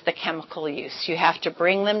with is the chemical use. You have to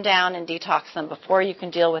bring them down and detox them before you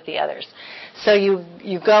can deal with the others. So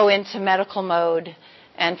you go into medical mode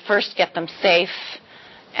and first get them safe,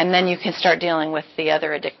 and then you can start dealing with the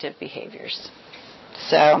other addictive behaviors.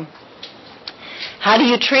 So how do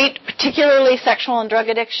you treat particularly sexual and drug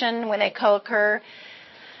addiction when they co-occur?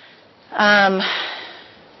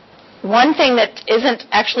 One thing that isn't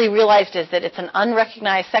actually realized is that it's an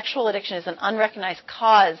unrecognized, sexual addiction is an unrecognized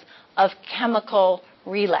cause of chemical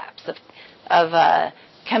relapse, of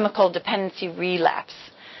chemical dependency relapse.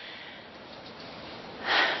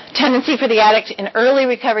 Tendency for the addict in early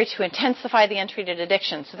recovery to intensify the untreated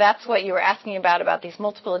addiction. So that's what you were asking about these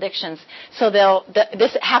multiple addictions. So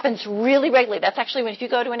this happens really regularly. That's actually when, if you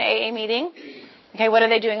go to an AA meeting, okay, what are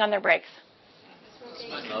they doing on their breaks?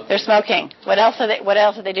 They're smoking. What else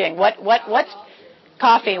are they doing? What's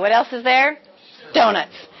coffee? What else is there?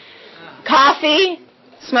 Donuts. Coffee,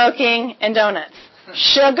 smoking, and donuts.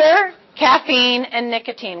 Sugar, caffeine, and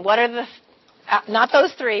nicotine. What are the not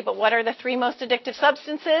those 3, but what are the 3 most addictive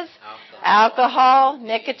substances? Alcohol,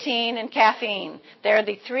 nicotine, and caffeine. They're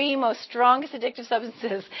the 3 most strongest addictive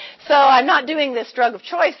substances. So I'm not doing this drug of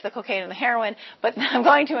choice, the cocaine and the heroin, but I'm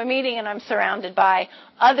going to a meeting and I'm surrounded by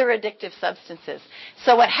other addictive substances.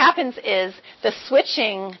 So what happens is the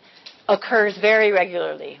switching occurs very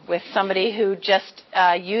regularly with somebody who just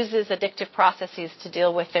uses addictive processes to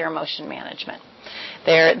deal with their emotion management.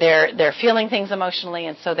 They're feeling things emotionally,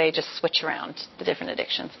 and so they just switch around the different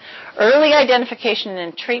addictions. Early identification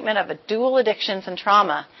and treatment of dual addictions and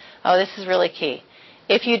trauma. Oh, this is really key.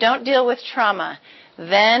 If you don't deal with trauma,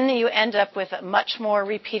 then you end up with much more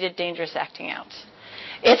repeated dangerous acting out.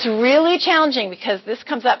 It's really challenging because this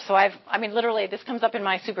comes up. So literally, this comes up in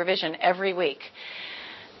my supervision every week.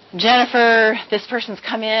 Jennifer, this person's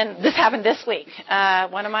come in. This happened this week.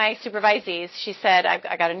 One of my supervisees, she said,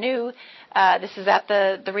 I got a new, this is at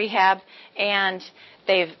the rehab, and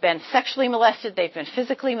they've been sexually molested, they've been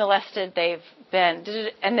physically molested, they've been,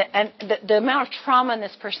 and the amount of trauma in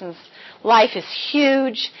this person's life is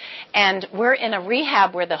huge, and we're in a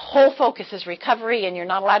rehab where the whole focus is recovery, and you're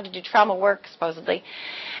not allowed to do trauma work, supposedly.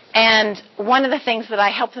 And one of the things that I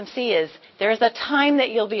help them see is there's a time that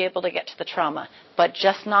you'll be able to get to the trauma, but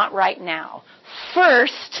just not right now.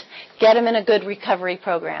 First, Get them in a good recovery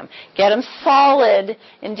program. Get them solid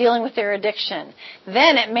in dealing with their addiction.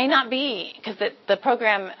 Then it may not be, because the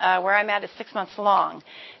program where I'm at is 6 months long.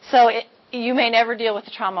 So you may never deal with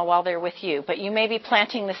the trauma while they're with you, but you may be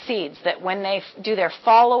planting the seeds that when they do their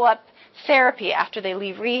follow-up therapy after they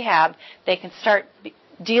leave rehab, they can start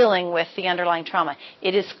dealing with the underlying trauma.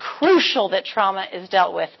 It is crucial that trauma is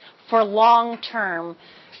dealt with for long-term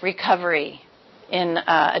recovery in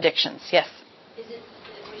addictions. Yes? Would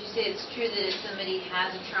you say it's true that if somebody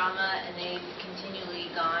has a trauma and they've continually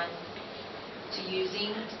gone to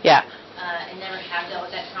using and never have dealt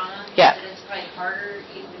with that trauma, that it's probably harder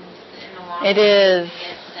even in the long run? It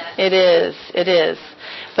is.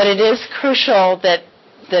 But it is crucial that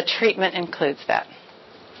the treatment includes that.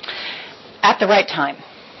 At the right time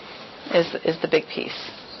is the big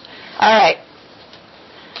piece. All right.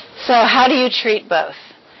 So how do you treat both?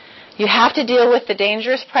 You have to deal with the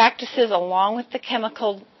dangerous practices along with the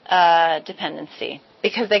chemical dependency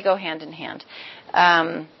because they go hand in hand.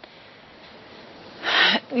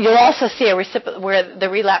 You'll also see where the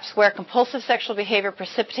relapse, where compulsive sexual behavior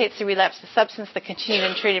precipitates the relapse of substance, the continued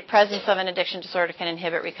and treated presence of an addiction disorder can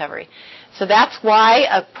inhibit recovery. So that's why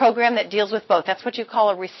a program that deals with both, that's what you call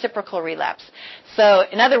a reciprocal relapse. So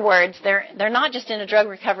in other words, they're not just in a drug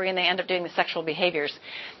recovery and they end up doing the sexual behaviors.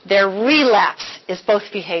 Their relapse is both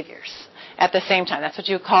behaviors at the same time. That's what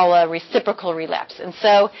you call a reciprocal relapse. And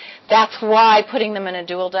so that's why putting them in a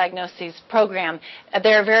dual diagnoses program,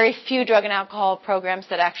 there are very few drug and alcohol programs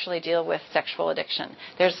that actually deal with sexual addiction.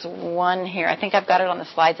 There's one here. I think I've got it on the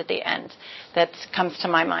slides at the end that comes to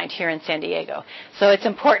my mind here in San Diego. So it's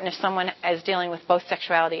important if someone is dealing with both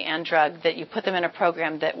sexuality and drug that you put them in a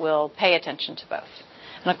program that will pay attention to both.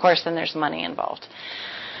 And, of course, then there's money involved.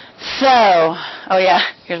 So,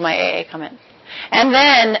 here's my AA comment. And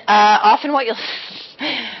then often what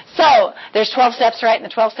so there's 12 steps, right, in the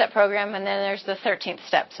 12-step program, and then there's the 13th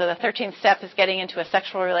step. So the 13th step is getting into a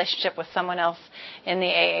sexual relationship with someone else in the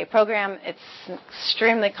AA program. It's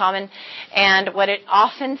extremely common. And what it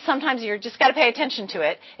often, sometimes you just got to pay attention to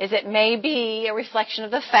it, is it may be a reflection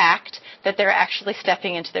of the fact that they're actually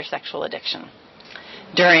stepping into their sexual addiction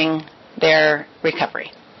during their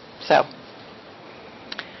recovery. So, all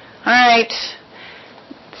right.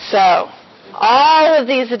 So, all of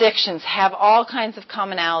these addictions have all kinds of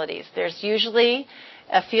commonalities. There's usually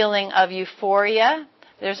a feeling of euphoria.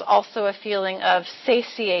 There's also a feeling of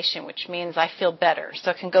satiation, which means I feel better.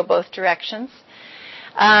 So it can go both directions.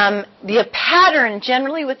 The pattern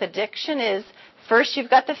generally with addiction is first you've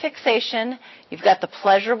got the fixation, you've got the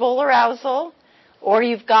pleasurable arousal, or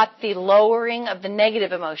you've got the lowering of the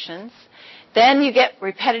negative emotions. Then you get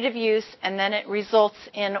repetitive use, and then it results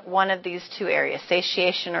in one of these two areas,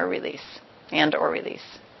 satiation or release.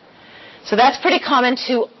 So that's pretty common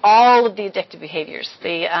to all of the addictive behaviors,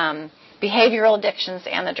 the behavioral addictions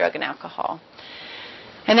and the drug and alcohol.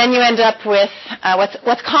 And then you end up with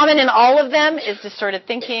what's common in all of them is distorted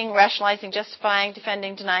thinking, rationalizing, justifying,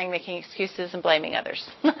 defending, denying, making excuses, and blaming others.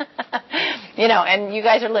 And you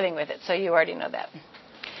guys are living with it, so you already know that.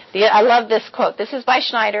 I love this quote. This is by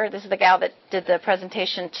Schneider. This is the gal that did the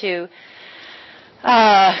presentation to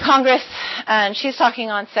Congress, and she's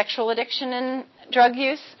talking on sexual addiction and drug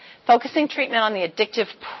use, focusing treatment on the addictive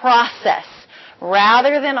process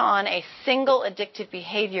rather than on a single addictive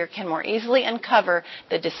behavior can more easily uncover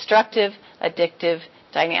the destructive addictive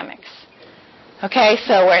dynamics. Okay,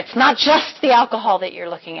 so where it's not just the alcohol that you're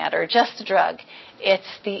looking at or just the drug,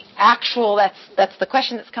 it's the actual, that's the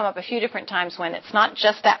question that's come up a few different times when it's not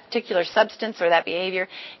just that particular substance or that behavior,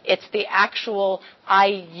 it's the actual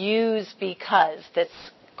I use because that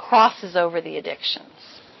crosses over the addictions.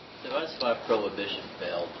 So that's why prohibition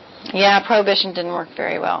failed. Yeah, prohibition didn't work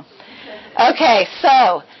very well. Okay,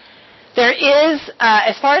 so there is,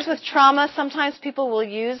 as far as with trauma, sometimes people will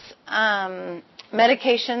use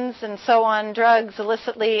medications and so on, drugs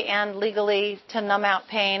illicitly and legally to numb out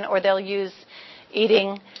pain, or they'll use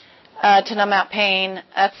eating to numb out pain.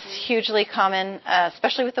 That's hugely common,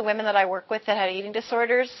 especially with the women that I work with that have eating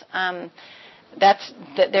disorders.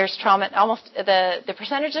 There's trauma. Almost the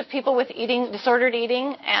percentage of people with disordered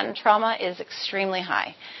eating and trauma is extremely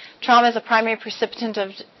high. Trauma is a primary precipitant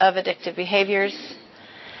of addictive behaviors.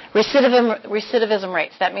 Recidivism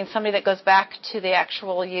rates. That means somebody that goes back to the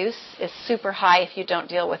actual use is super high if you don't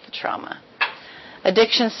deal with the trauma.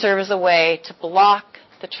 Addictions serve as a way to block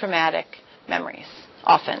the traumatic memories,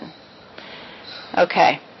 often.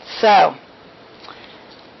 Okay, so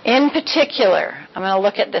in particular, I'm going to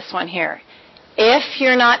look at this one here. If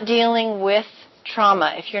you're not dealing with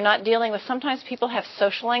trauma, if you're not dealing with, sometimes people have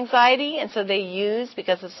social anxiety, and so they use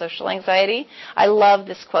because of social anxiety. I love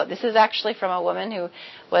this quote. This is actually from a woman who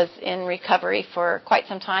was in recovery for quite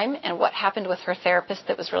some time, and what happened with her therapist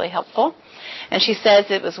that was really helpful. And she says,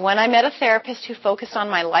 it was when I met a therapist who focused on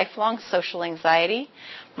my lifelong social anxiety,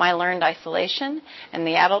 my learned isolation, and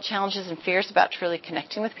the adult challenges and fears about truly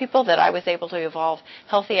connecting with people that I was able to evolve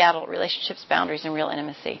healthy adult relationships, boundaries, and real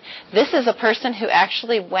intimacy. This is a person who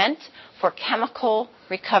actually went for chemical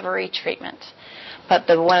recovery treatment. But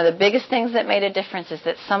one of the biggest things that made a difference is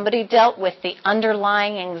that somebody dealt with the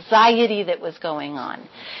underlying anxiety that was going on.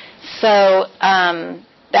 So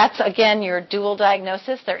that's, again, your dual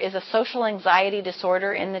diagnosis. There is a social anxiety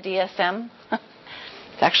disorder in the DSM.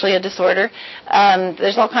 It's actually a disorder.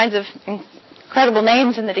 There's all kinds of incredible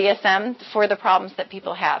names in the DSM for the problems that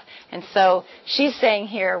people have. And so she's saying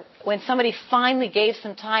here, when somebody finally gave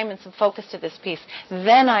some time and some focus to this piece,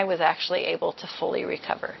 then I was actually able to fully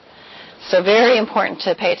recover. So very important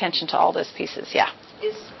to pay attention to all those pieces. Yeah.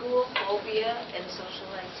 Is school phobia and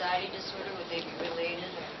social anxiety disorder, would they be related?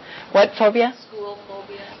 What phobia? School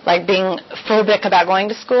phobia. Like being phobic about going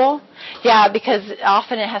to school? Yeah, because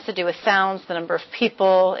often it has to do with sounds, the number of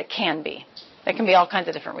people. It can be. There can be all kinds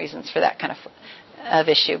of different reasons for that kind of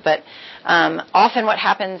issue. But often what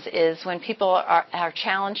happens is when people are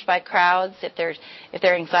challenged by crowds, if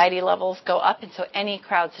their anxiety levels go up, and so any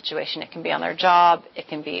crowd situation, it can be on their job, it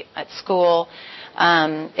can be at school,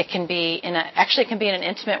 it can be in an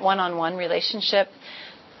intimate one-on-one relationship.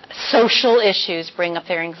 Social issues bring up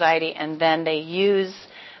their anxiety, and then they use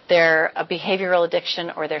their behavioral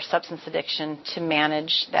addiction or their substance addiction to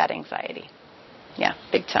manage that anxiety. Yeah,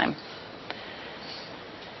 big time.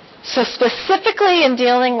 So specifically in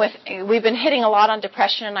dealing with, we've been hitting a lot on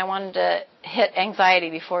depression, and I wanted to hit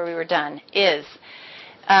anxiety before we were done, is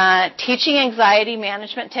teaching anxiety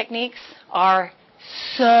management techniques are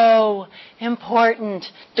so important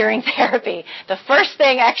during therapy. The first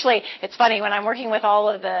thing, actually, it's funny, when I'm working with all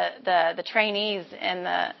of the trainees, and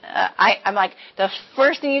I'm like, the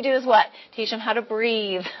first thing you do is what? Teach them how to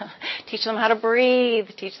breathe. Teach them how to breathe.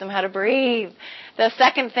 Teach them how to breathe. The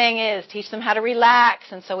second thing is teach them how to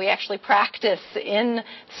relax, and so we actually practice in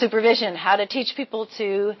supervision how to teach people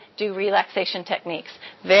to do relaxation techniques.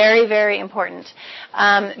 Very, very important.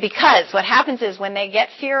 Because what happens is when they get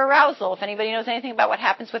fear arousal, if anybody knows anything about what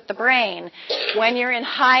happens with the brain, when you're in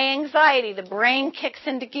high anxiety, the brain kicks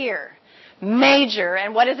into gear. Major.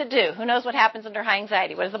 And what does it do? Who knows what happens under high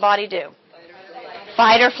anxiety? What does the body do?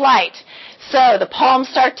 Fight or flight. So the palms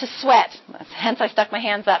start to sweat. Hence I stuck my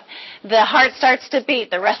hands up. The heart starts to beat.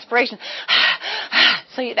 The respiration.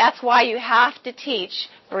 So that's why you have to teach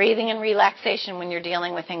breathing and relaxation when you're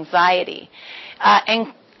dealing with anxiety.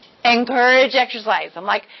 Encourage exercise. I'm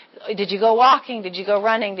like, did you go walking? Did you go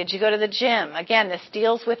running? Did you go to the gym? Again, this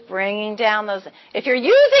deals with bringing down those. If you're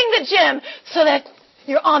using the gym so that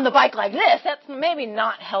you're on the bike like this, that's maybe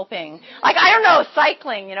not helping. Like, I don't know,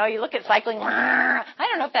 cycling, you look at cycling, I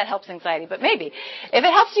don't know if that helps anxiety, but maybe. If it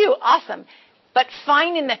helps you, awesome. But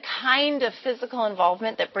finding the kind of physical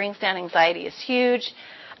involvement that brings down anxiety is huge.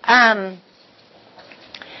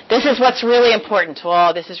 This is what's really important.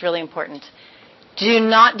 Oh, this is really important. Do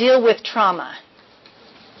not deal with trauma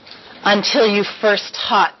until you've first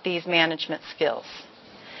taught these management skills.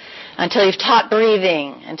 Until you've taught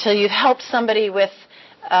breathing. Until you've helped somebody with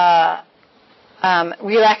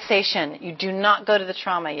relaxation. You do not go to the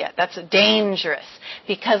trauma yet. That's dangerous.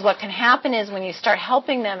 Because what can happen is when you start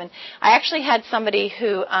helping them, and I actually had somebody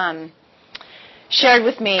who shared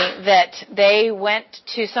with me that they went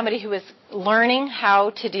to somebody who was learning how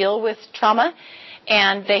to deal with trauma,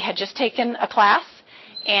 and they had just taken a class,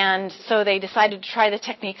 and so they decided to try the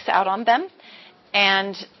techniques out on them,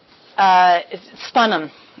 and it spun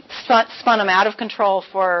them out of control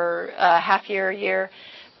for a half year, a year,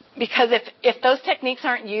 because if those techniques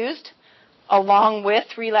aren't used along with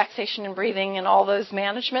relaxation and breathing and all those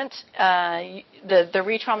management, the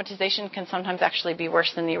re-traumatization can sometimes actually be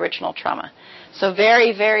worse than the original trauma. So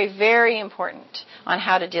very, very, very important on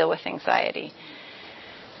how to deal with anxiety.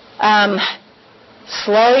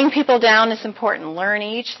 Slowing people down is important. Learn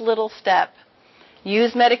each little step.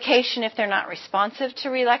 Use medication if they're not responsive to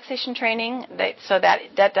relaxation training. So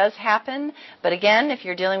that does happen. But again, if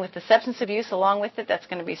you're dealing with the substance abuse along with it, that's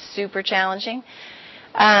going to be super challenging.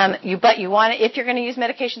 But you want to, if you're going to use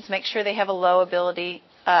medications, make sure they have a low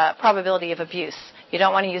probability of abuse. You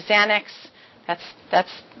don't want to use Xanax.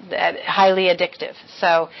 That's highly addictive.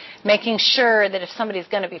 So making sure that if somebody's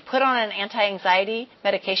going to be put on an anti-anxiety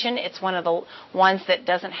medication, it's one of the ones that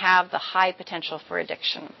doesn't have the high potential for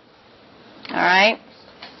addiction. All right?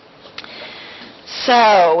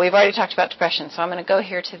 So we've already talked about depression, so I'm going to go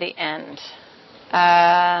here to the end.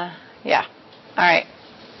 Yeah. All right.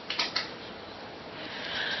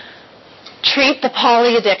 Treat the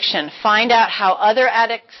poly addiction. Find out how other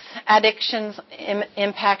addictions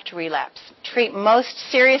impact relapse. Treat most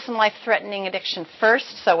serious and life-threatening addiction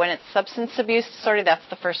first. So when it's substance abuse disorder, that's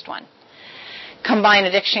the first one. Combine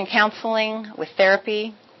addiction counseling with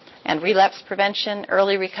therapy and relapse prevention.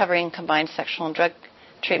 Early recovery and combined sexual and drug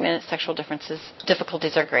treatment, sexual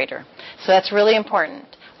difficulties are greater. So that's really important.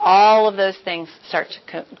 All of those things start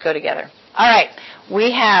to go together. All right,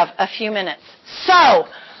 we have a few minutes. So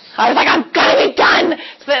I was like, I'm going to be done,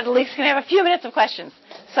 so that at least we can have a few minutes of questions.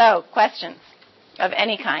 So questions of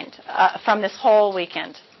any kind from this whole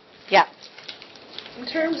weekend. Yeah. In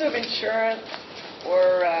terms of insurance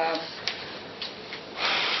or, I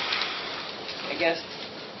guess,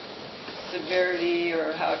 severity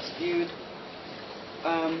or how it's viewed,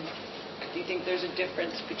 do you think there's a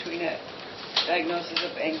difference between a diagnosis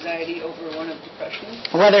of anxiety over one of depression?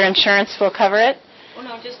 Whether insurance will cover it? Well,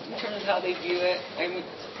 no, just in terms of how they view it. I mean,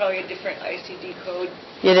 it's probably a different ICD code.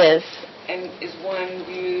 It is. And is one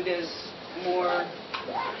viewed as more...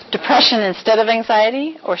 Depression instead of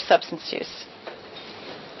anxiety or substance use?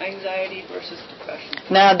 Anxiety versus depression.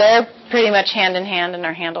 No, they're pretty much hand in hand and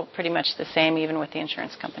are handled pretty much the same even with the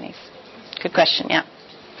insurance companies. Good question, yeah.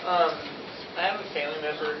 I have a family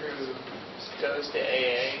member who goes to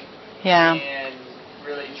AA and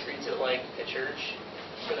really treats it like a church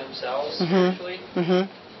for themselves spiritually.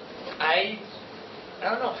 Mm-hmm. I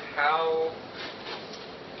don't know how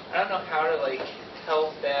to like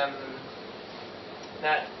help them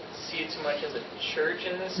not see it too much as a church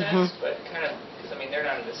in this sense, but kind of because I mean they're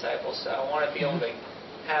not a disciple, so I want to be able to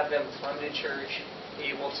have them come to church,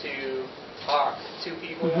 be able to talk to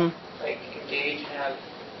people, like engage, have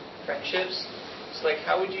friendships. So like,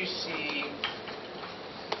 how would you see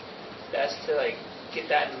best to like get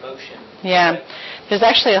that in motion? Yeah. There's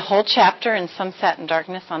actually a whole chapter in Some Sat in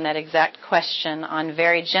Darkness on that exact question, on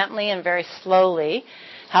very gently and very slowly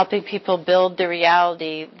helping people build the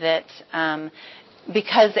reality that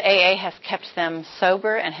because AA has kept them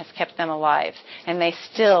sober and has kept them alive, and they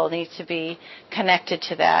still need to be connected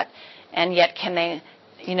to that, and yet can they,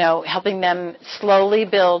 helping them slowly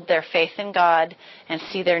build their faith in God and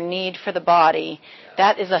see their need for the body,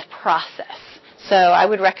 that is a process. So I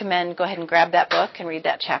would recommend go ahead and grab that book and read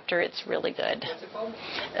that chapter. It's really good. What's it called?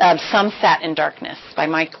 Some Sat in Darkness by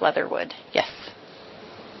Mike Leatherwood. Yes.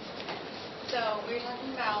 So we were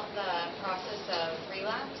talking about the process of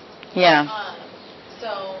relapse. Yeah.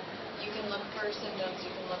 So you can look for symptoms, you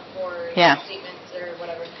can look for statements or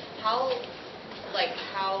whatever. How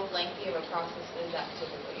lengthy of a process is that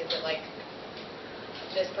typically? Is it like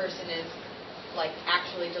this person is like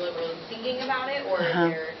actually deliberately thinking about it, or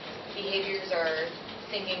their behaviors are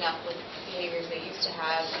syncing up with behaviors they used to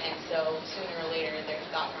have, and so sooner or later their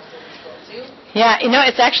thought processes will too? Yeah,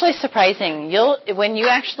 it's actually surprising. When you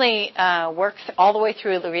actually work all the way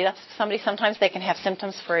through the relapse of somebody, sometimes they can have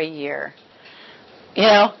symptoms for a year,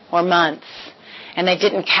 or months, and they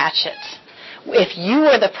didn't catch it. If you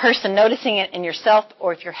are the person noticing it in yourself,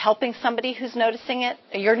 or if you're helping somebody who's noticing it,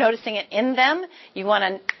 you're noticing it in them, you want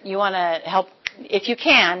to help. If you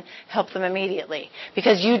can, help them immediately,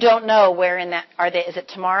 because you don't know where in that is it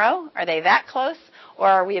tomorrow? Are they that close, or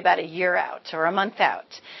are we about a year out or a month out?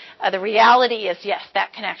 The reality is, yes,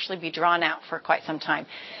 that can actually be drawn out for quite some time.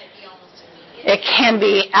 It can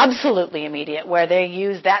be absolutely immediate, where they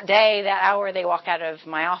use that day, that hour, they walk out of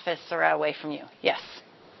my office or away from you. Yes.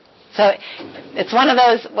 So it's one of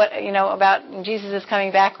those, about Jesus is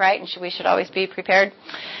coming back, right? And we should always be prepared.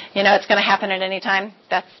 It's going to happen at any time.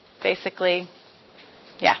 That's basically,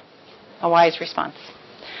 a wise response.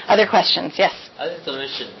 Other questions? Yes? I think to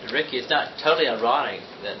mention, Ricky, it's not totally ironic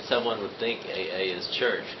that someone would think AA is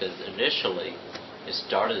church, because initially it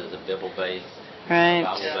started as a Bible-based,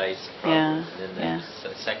 Bible-based program, and then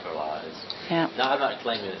they secularized. Yeah. No, I'm not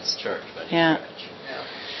claiming it's church, but it's church. Yeah.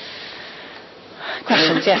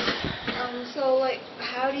 Questions? Yes. So,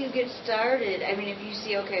 how do you get started? I mean, if you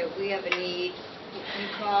see, we have a need, you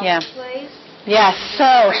call the place. Yes, so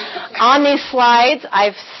on these slides,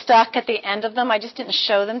 I've stuck at the end of them. I just didn't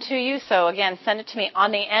show them to you, so again, send it to me.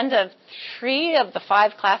 On the end of 3 of the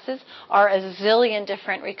 5 classes are a zillion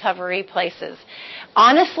different recovery places.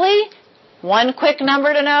 Honestly, one quick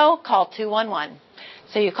number to know, call 211.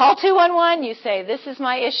 So you call 211, you say, this is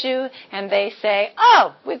my issue, and they say,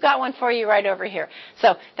 oh, we've got one for you right over here.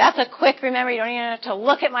 So that's a quick remember. You don't even have to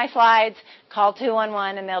look at my slides. Call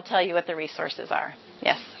 211, and they'll tell you what the resources are.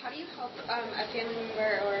 Yes. How do you help a family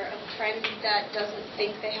member or a friend that doesn't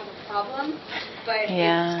think they have a problem, but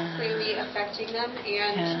it's clearly affecting them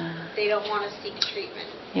and they don't want to seek treatment?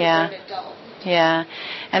 Yeah. They're an adult. Yeah,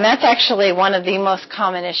 and that's actually one of the most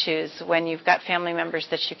common issues when you've got family members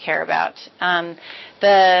that you care about.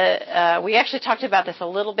 We actually talked about this a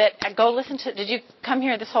little bit. Go listen to, did you come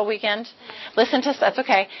here this whole weekend? Listen to, that's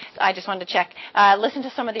okay. I just wanted to check. Listen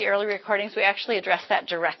to some of the early recordings. We actually addressed that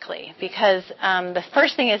directly because the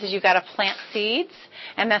first thing is you've got to plant seeds,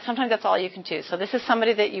 and sometimes that's all you can do. So this is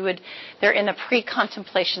somebody that they're in the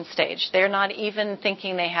pre-contemplation stage. They're not even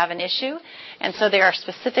thinking they have an issue, and so there are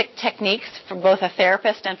specific techniques for both a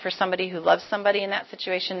therapist and for somebody who loves somebody in that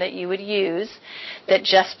situation that you would use that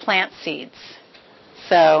just plant seeds.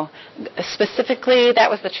 So specifically, that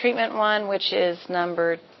was the treatment one, which is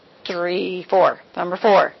number 4,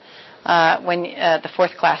 the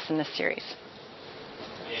fourth class in this series.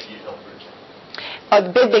 And get help for yourself.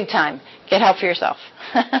 Oh, big time. Get help for yourself.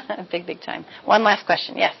 big time. One last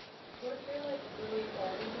question. Yes. What if they're really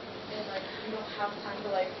old and you don't have time to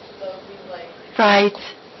slowly Right.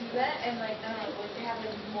 do that, and I don't know, what if they have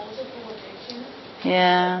multiple addictions?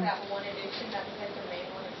 Yeah. That one addiction, that's the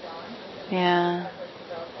main one is gone. Yeah.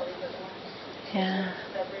 Yeah.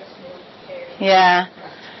 Yeah.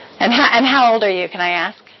 And how old are you, can I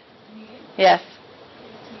ask? Yes.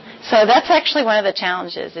 So that's actually one of the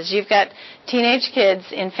challenges is you've got teenage kids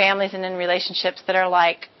in families and in relationships that are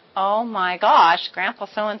like, oh my gosh, Grandpa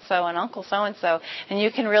so-and-so and Uncle so-and-so, and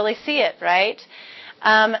you can really see it, right?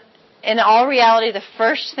 In all reality, the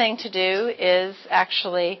first thing to do is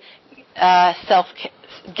actually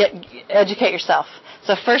educate yourself.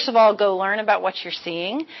 So first of all, go learn about what you're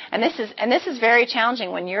seeing. And this is very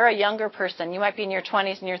challenging when you're a younger person. You might be in your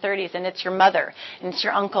 20s and your 30s, and it's your mother, and it's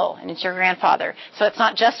your uncle, and it's your grandfather. So it's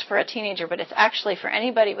not just for a teenager, but it's actually for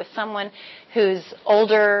anybody with someone who's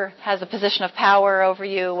older, has a position of power over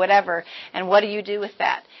you, whatever. And what do you do with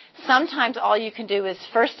that? Sometimes all you can do is,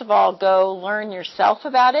 first of all, go learn yourself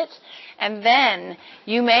about it, and then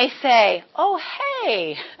you may say, oh,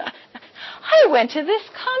 hey, I went to this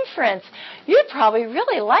conference. You'd probably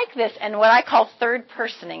really like this. And what I call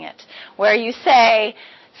third-personing it, where you say,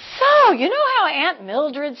 so, you know how Aunt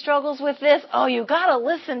Mildred struggles with this? Oh, you got to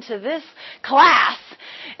listen to this class,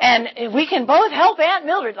 and we can both help Aunt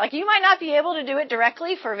Mildred. You might not be able to do it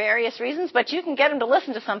directly for various reasons, but you can get them to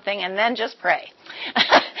listen to something and then just pray.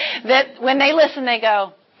 That when they listen, they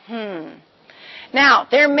go, Now,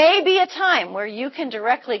 there may be a time where you can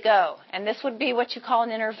directly go, and this would be what you call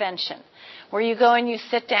an intervention, where you go and you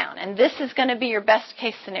sit down, and this is going to be your best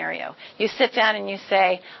case scenario. You sit down and you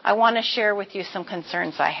say, I want to share with you some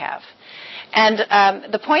concerns I have.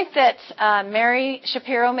 And the point that Mary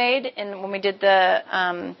Shapiro made when we did the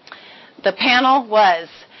panel was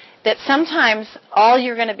that sometimes all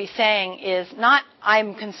you're going to be saying is not,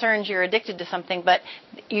 I'm concerned you're addicted to something, but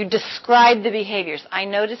you describe the behaviors. I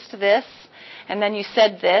noticed this, and then you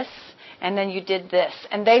said this, and then you did this.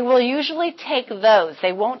 And they will usually take those.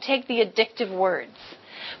 They won't take the addictive words,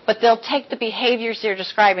 but they'll take the behaviors you're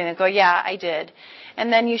describing and go, yeah, I did.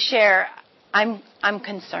 And then you share, I'm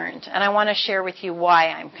concerned, and I want to share with you why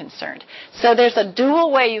I'm concerned. So there's a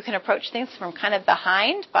dual way you can approach things from kind of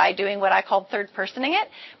behind by doing what I call third-personing it,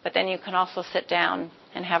 but then you can also sit down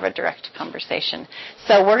and have a direct conversation.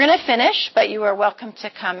 So we're going to finish, but you are welcome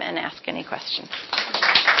to come and ask any questions.